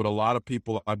 I mean, what a lot of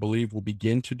people, I believe, will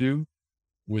begin to do,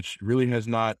 which it really has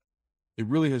not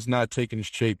taken its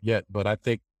shape yet. But I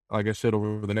think, like I said,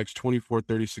 over the next 24,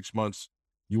 36 months,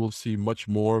 you will see much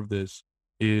more of this,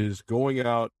 is going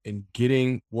out and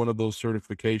getting one of those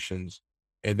certifications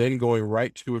and then going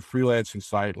right to a freelancing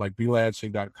site like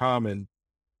belancing.com and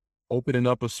opening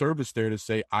up a service there to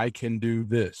say, I can do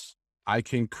this. I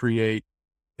can create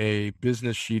a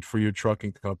business sheet for your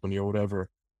trucking company or whatever.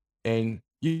 And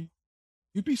you'd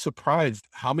be surprised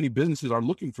how many businesses are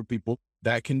looking for people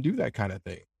that can do that kind of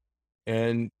thing.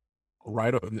 And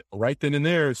right then and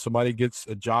there, somebody gets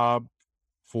a job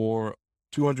for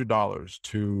 $200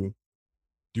 to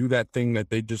do that thing that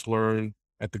they just learned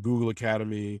at the Google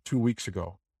Academy 2 weeks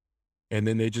ago. And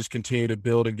then they just continue to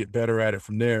build and get better at it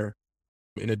from there.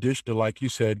 In addition to, like you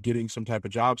said, getting some type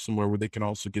of job somewhere where they can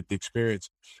also get the experience.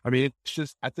 I mean, it's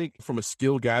just, I think from a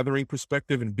skill gathering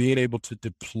perspective and being able to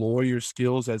deploy your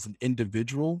skills as an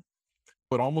individual,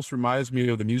 it almost reminds me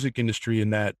of the music industry in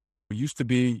that it used to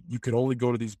be you could only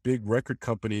go to these big record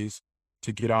companies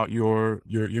to get out your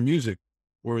music.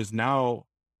 Whereas now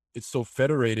it's so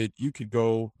federated, you could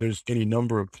go, there's any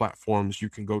number of platforms you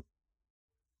can go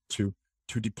to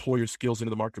deploy your skills into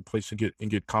the marketplace and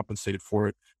get compensated for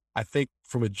it. I think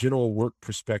from a general work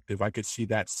perspective, I could see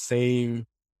that same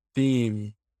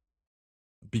theme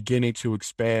beginning to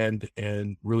expand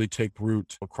and really take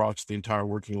root across the entire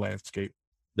working landscape.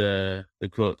 The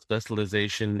quote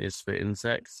specialization is for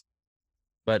insects,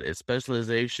 but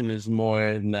specialization is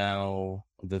more now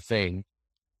the thing.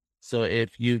 So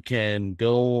if you can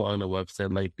go on a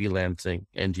website like Belancing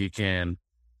and you can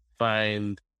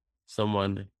find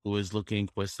someone who is looking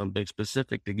for something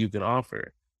specific that you can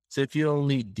offer. So if you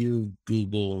only do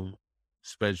Google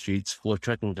spreadsheets for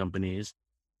trucking companies,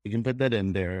 you can put that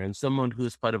in there. And someone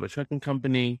who's part of a trucking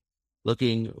company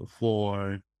looking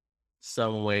for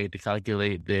some way to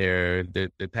calculate their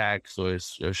tax or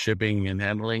shipping and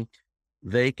handling,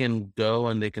 they can go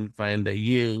and they can find that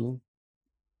you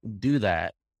do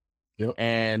that Yep.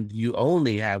 and you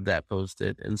only have that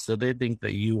posted. And so they think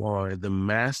that you are the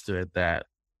master at that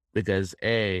because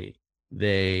A,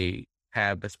 they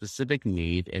have a specific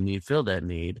need and you fill that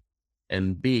need.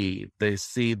 And B, they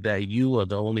see that you are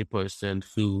the only person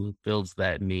who fills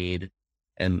that need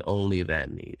and only that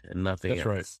need and nothing That's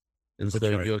right. else. And That's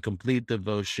so right. your complete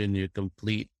devotion, your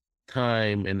complete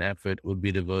time and effort would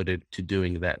be devoted to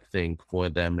doing that thing for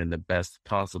them in the best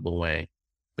possible way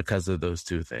because of those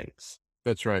two things.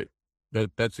 That's right.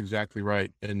 That's exactly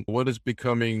right. And what is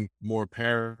becoming more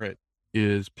apparent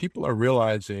is people are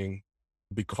realizing,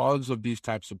 because of these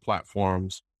types of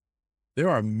platforms, there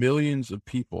are millions of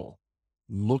people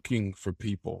looking for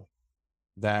people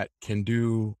that can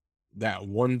do that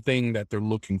one thing that they're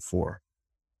looking for.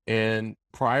 And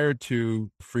prior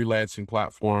to freelancing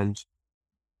platforms,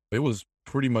 it was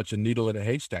pretty much a needle in a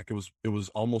haystack. It was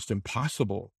almost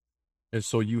impossible. And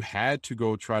so you had to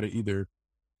go try to either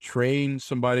train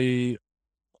somebody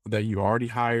that you already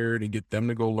hired and get them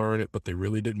to go learn it, but they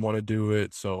really didn't want to do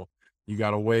it. So you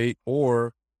got to wait,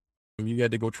 or you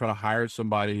had to go try to hire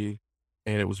somebody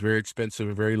and it was very expensive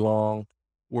and very long.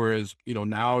 Whereas,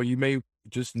 now you may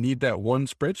just need that one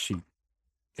spreadsheet.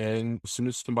 And as soon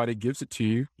as somebody gives it to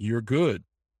you, you're good.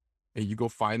 And you go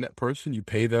find that person, you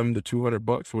pay them the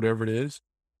 $200, whatever it is,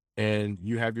 and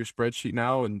you have your spreadsheet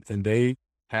now and they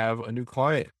have a new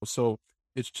client. So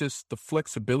it's just the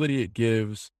flexibility it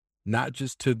gives, not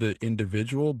just to the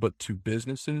individual, but to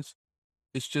businesses.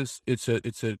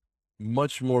 It's a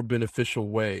much more beneficial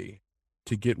way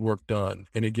to get work done.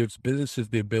 And it gives businesses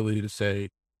the ability to say,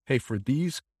 hey, for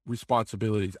these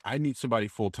responsibilities. I need somebody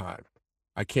full time.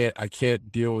 I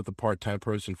can't deal with a part-time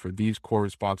person for these core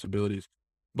responsibilities.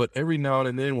 But every now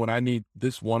and then when I need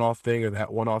this one-off thing or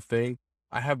that one-off thing,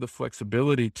 I have the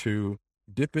flexibility to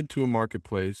dip into a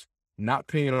marketplace, not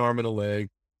pay an arm and a leg,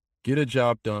 get a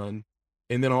job done,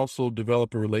 and then also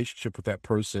develop a relationship with that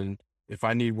person. If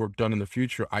I need work done in the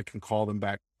future, I can call them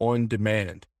back on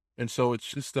demand. And so it's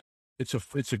just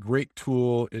it's a great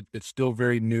tool. It's still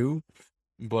very new,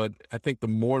 but I think the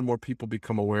more and more people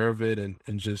become aware of it and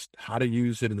just how to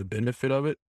use it and the benefit of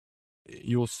it,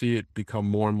 you'll see it become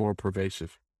more and more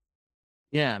pervasive.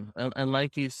 Yeah, and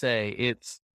like you say,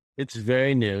 it's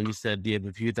very new. You said you have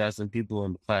a few thousand people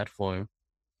on the platform,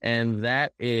 and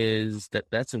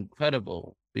that's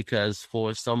incredible because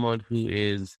for someone who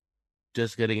is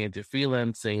just getting into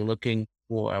freelancing, looking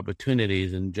for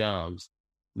opportunities and jobs,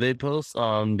 they post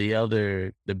on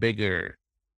the bigger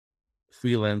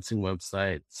freelancing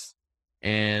websites,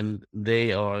 and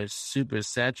they are super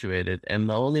saturated. And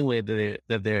the only way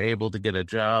that they're able to get a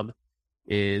job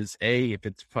is A, if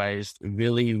it's priced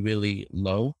really, really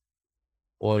low,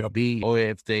 or Yep. B, or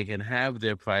if they can have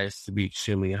their price to be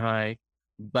extremely high,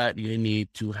 but you need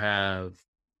to have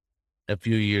a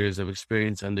few years of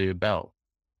experience under your belt.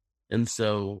 And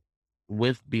so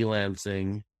with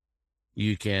Lansing,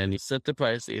 you can set the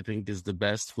price that you think is the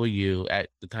best for you at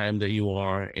the time that you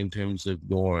are in terms of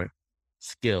your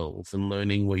skills and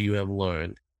learning what you have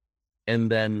learned.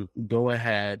 And then go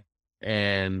ahead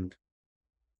and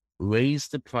raise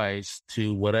the price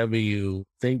to whatever you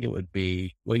think it would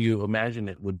be, what you imagine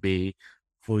it would be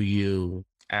for you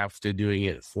after doing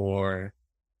it for,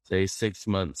 say, 6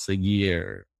 months, a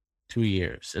year, 2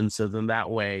 years. And so then that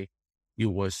way you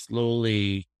were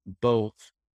slowly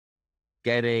both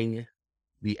getting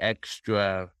the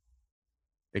extra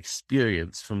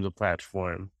experience from the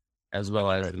platform as well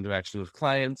as interaction with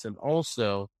clients, and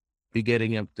also be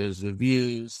getting up those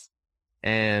reviews,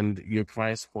 and your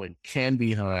price point can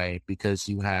be high because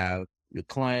you have your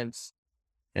clients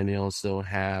and you also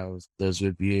have those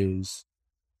reviews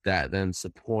that then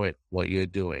support what you're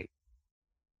doing.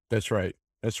 That's right.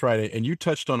 That's right. And you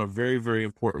touched on a very, very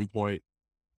important point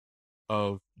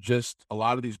of just a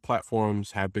lot of these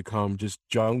platforms have become just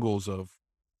jungles of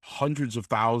hundreds of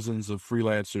thousands of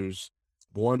freelancers,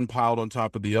 one piled on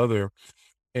top of the other.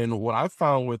 And what I've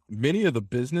found with many of the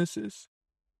businesses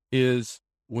is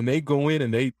when they go in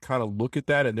and they kind of look at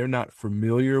that and they're not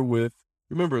familiar with,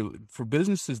 remember, for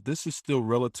businesses, this is still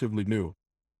relatively new,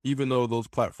 even though those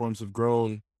platforms have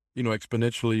grown,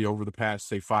 exponentially over the past,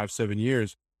 say, 5, 7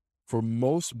 years. For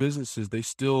most businesses, they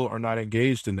still are not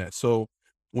engaged in that. So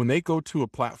when they go to a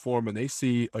platform and they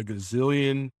see a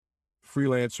gazillion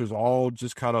freelancers all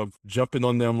just kind of jumping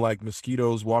on them like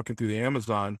mosquitoes walking through the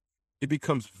Amazon, it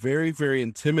becomes very, very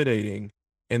intimidating.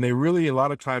 And they really, a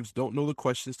lot of times, don't know the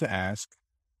questions to ask.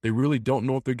 They really don't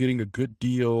know if they're getting a good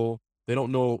deal. They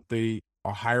don't know if they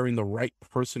are hiring the right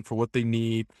person for what they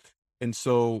need. And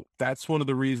so that's one of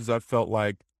the reasons I felt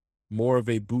like more of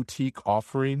a boutique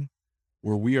offering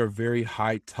where we are very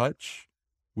high touch.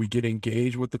 We get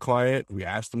engaged with the client. We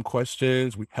ask them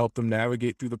questions. We help them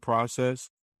navigate through the process.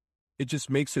 It just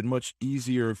makes it much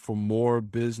easier for more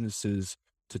businesses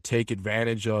to take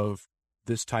advantage of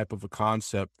this type of a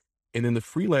concept. And then the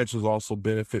freelancers also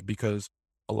benefit because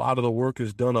a lot of the work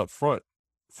is done up front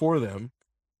for them.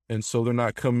 And so they're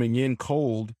not coming in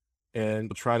cold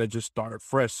and trying to just start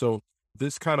fresh. So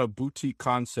this kind of boutique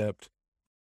concept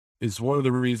is one of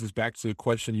the reasons, back to the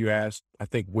question you asked, I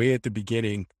think way at the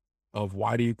beginning, of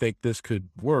why do you think this could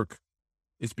work?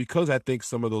 It's because I think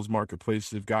some of those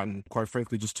marketplaces have gotten, quite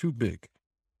frankly, just too big.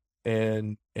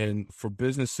 And for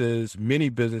businesses, many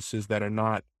businesses that are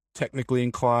not technically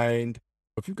inclined,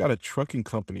 if you've got a trucking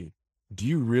company, do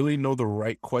you really know the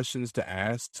right questions to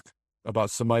ask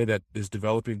about somebody that is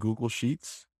developing Google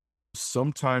Sheets?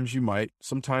 Sometimes you might.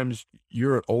 Sometimes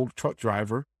you're an old truck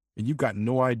driver and you've got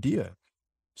no idea.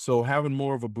 So having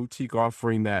more of a boutique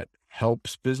offering that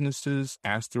helps businesses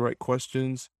ask the right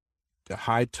questions, to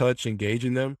high touch,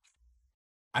 engaging them,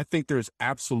 I think there's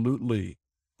absolutely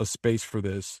a space for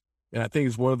this. And I think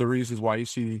it's one of the reasons why you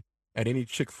see at any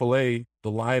Chick-fil-A,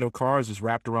 the line of cars is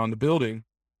wrapped around the building.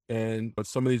 But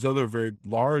some of these other very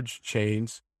large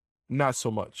chains, not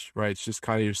so much, right? It's just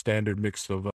kind of your standard mix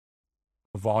of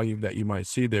volume that you might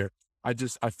see there. I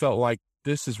felt like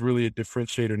this is really a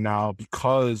differentiator now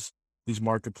because these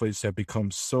marketplaces have become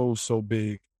so, so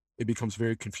big. It becomes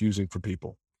very confusing for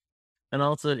people. And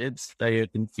also, it's that you're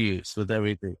confused with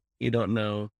everything. You don't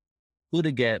know who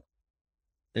to get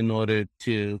in order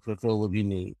to fulfill what you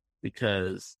need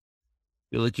because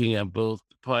you're looking at both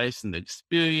the price and the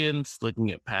experience, looking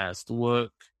at past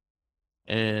work,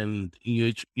 and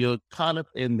you're caught up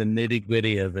in the nitty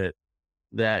gritty of it,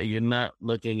 that you're not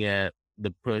looking at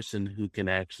the person who can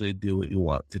actually do what you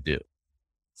want to do.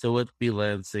 So with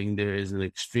freelancing, there is an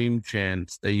extreme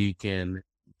chance that you can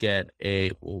get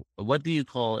what do you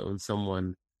call it when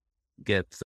someone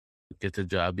gets gets a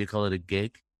job? You call it a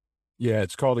gig? Yeah,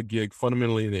 it's called a gig.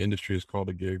 Fundamentally, in the industry, it's called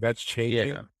a gig. That's changing,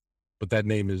 Yeah. but that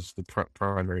name is the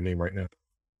primary name right now.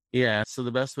 Yeah. So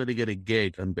the best way to get a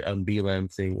gig on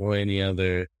Freelancing or any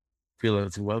other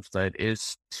freelancing website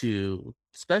is to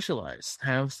specialize.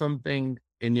 Have something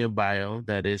in your bio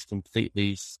that is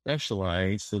completely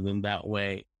specialized. So then that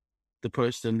way the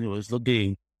person who is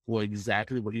looking for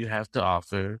exactly what you have to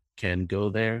offer can go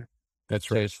there, That's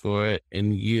right. search for it,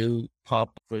 and you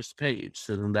pop first page.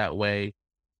 So then that way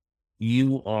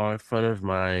you are front of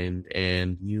mind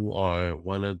and you are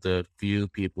one of the few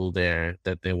people there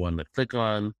that they want to click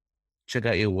on, check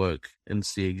out your work, and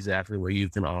see exactly what you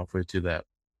can offer to them.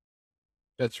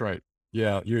 That's right.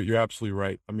 Yeah, you're absolutely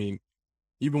right. I mean,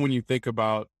 even when you think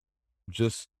about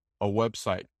just a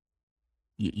website,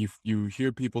 you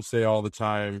hear people say all the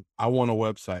time, "I want a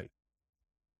website."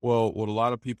 Well, what a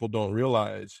lot of people don't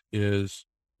realize is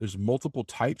there's multiple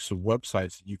types of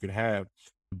websites that you can have.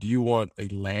 Do you want a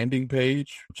landing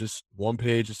page, just one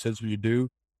page that says what you do?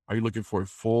 Are you looking for a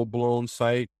full blown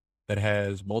site that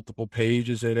has multiple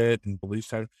pages in it and release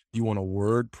time? Do you want a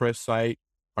WordPress site?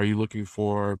 Are you looking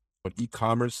for an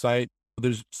e-commerce site?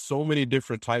 There's so many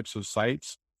different types of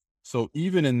sites. So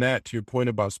even in that, to your point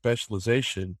about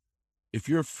specialization, if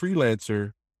you're a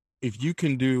freelancer, if you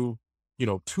can do,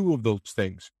 two of those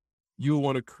things, you'll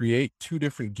want to create two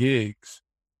different gigs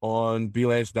on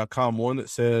Belance.com. One that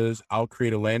says, I'll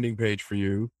create a landing page for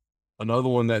you. Another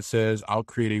one that says, I'll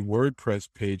create a WordPress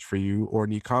page for you or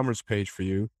an e-commerce page for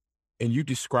you. And you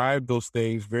describe those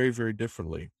things very, very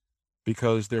differently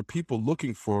because there are people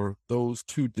looking for those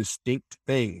two distinct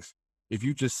things. If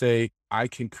you just say, I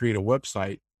can create a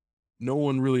website, no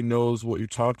one really knows what you're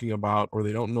talking about, or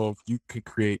they don't know if you could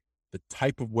create the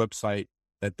type of website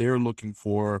that they're looking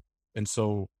for. And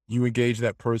so you engage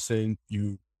that person,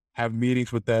 you have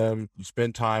meetings with them, you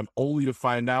spend time only to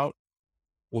find out,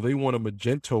 well, they want a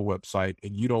Magento website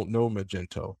and you don't know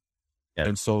Magento. Yeah.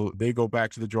 And so they go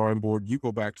back to the drawing board, you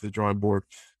go back to the drawing board.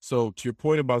 So to your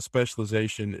point about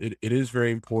specialization, it is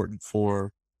very important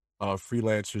for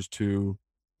freelancers to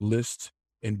list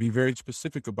and be very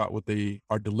specific about what they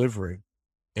are delivering.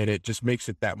 And it just makes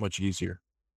it that much easier.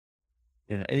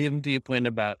 Yeah. And even to your point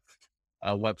about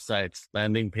websites,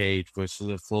 landing page versus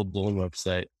a full blown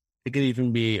website, it could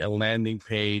even be a landing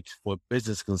page for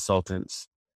business consultants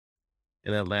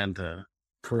in Atlanta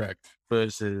Correct.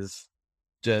 versus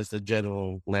just a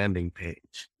general landing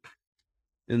page.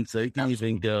 And so you can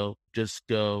even go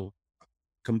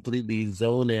completely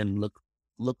zone in,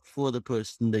 look for the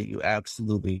person that you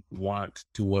absolutely want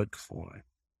to work for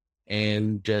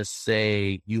and just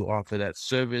say you offer that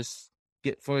service.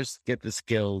 Get the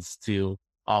skills to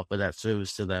offer that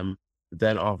service to them,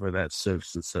 then offer that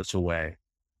service in such a way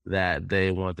that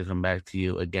they want to come back to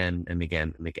you again and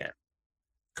again and again.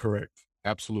 Correct.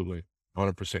 Absolutely.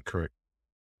 100% correct.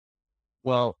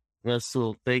 Well,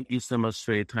 Russell, thank you so much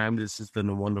for your time. This has been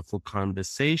a wonderful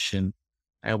conversation.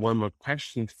 I have one more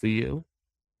question for you,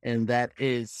 and that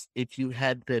is, if you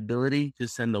had the ability to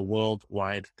send a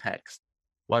worldwide text,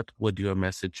 what would your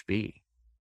message be?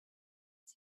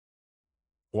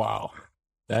 Wow.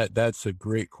 That's a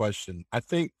great question. I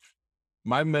think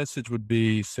my message would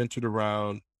be centered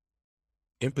around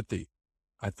empathy.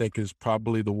 I think is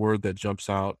probably the word that jumps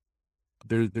out.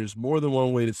 There's more than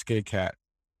one way to skin a cat.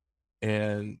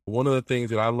 And one of the things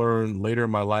that I learned later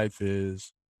in my life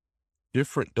is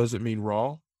different doesn't mean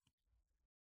wrong.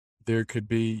 There could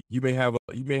be, you may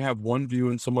have one view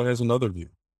and someone has another view,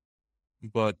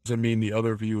 but doesn't mean the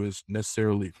other view is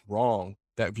necessarily wrong.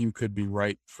 That view could be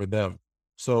right for them.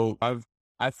 So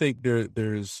I think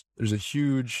there's a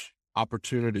huge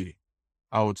opportunity,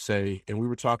 I would say. And we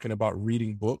were talking about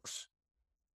reading books,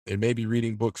 and maybe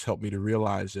reading books helped me to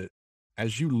realize it.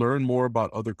 As you learn more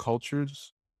about other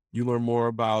cultures, you learn more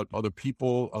about other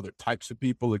people, other types of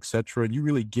people, etc. And you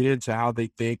really get into how they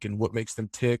think and what makes them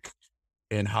tick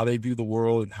and how they view the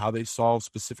world and how they solve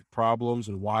specific problems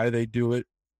and why they do it.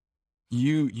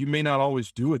 You may not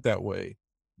always do it that way,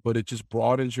 but it just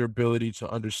broadens your ability to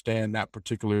understand that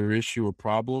particular issue or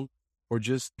problem or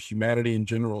just humanity in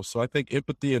general. So I think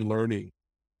empathy and learning,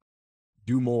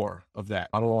 do more of that.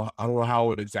 I don't know how I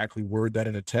would exactly word that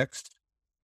in a text.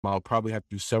 I'll probably have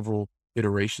to do several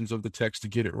iterations of the text to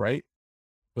get it right.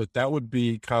 But that would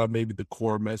be kind of maybe the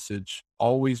core message.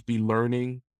 Always be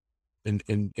learning and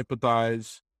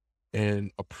empathize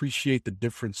and appreciate the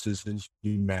differences in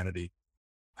humanity.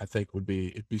 I think it'd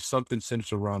be something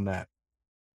centered around that.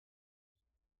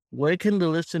 Where can the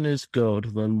listeners go to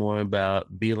learn more about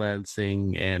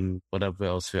Lansing and whatever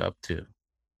else you're up to?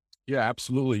 Yeah,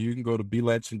 absolutely. You can go to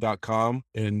blansing.com,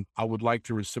 and I would like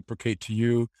to reciprocate to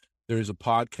you. There is a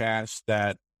podcast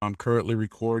that I'm currently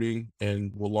recording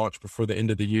and will launch before the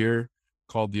end of the year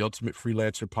called the Ultimate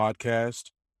Freelancer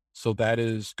Podcast. So that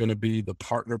is going to be the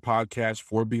partner podcast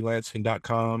for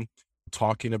blansing.com,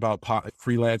 talking about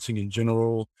freelancing in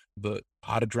general, the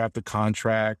how to draft a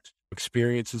contract,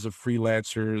 experiences of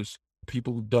freelancers,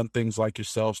 people who've done things like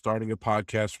yourself, starting a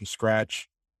podcast from scratch.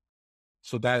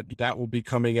 So that will be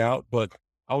coming out. But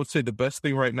I would say the best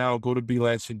thing right now, go to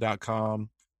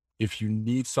blansing.com. If you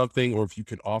need something or if you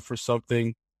can offer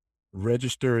something,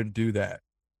 register and do that,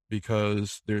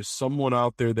 because there's someone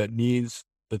out there that needs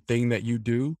the thing that you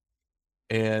do.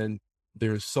 And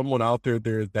there's someone out there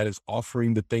that is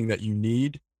offering the thing that you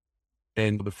need.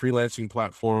 And the freelancing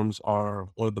platforms are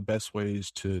one of the best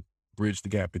ways to bridge the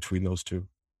gap between those two.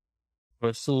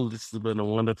 Rasul, this has been a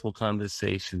wonderful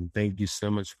conversation. Thank you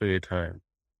so much for your time.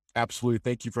 Absolutely.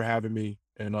 Thank you for having me,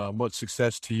 and much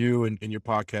success to you and your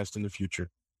podcast in the future.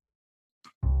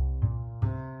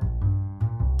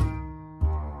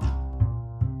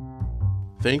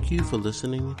 Thank you for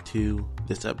listening to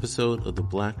this episode of the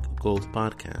Black Gold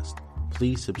Podcast.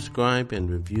 Please subscribe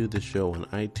and review the show on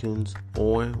iTunes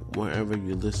or wherever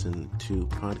you listen to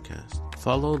podcasts.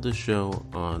 Follow the show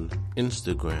on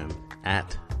Instagram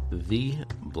at The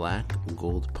Black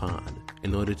Gold Pod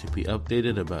in order to be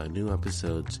updated about new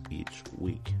episodes each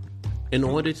week. In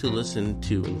order to listen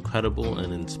to incredible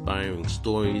and inspiring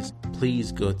stories,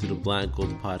 please go to the Black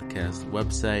Gold Podcast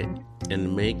website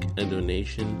and make a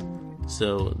donation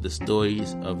so the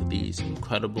stories of these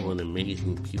incredible and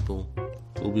amazing people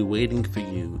will be waiting for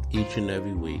you each and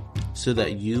every week so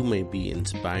that you may be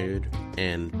inspired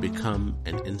and become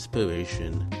an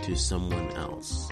inspiration to someone else.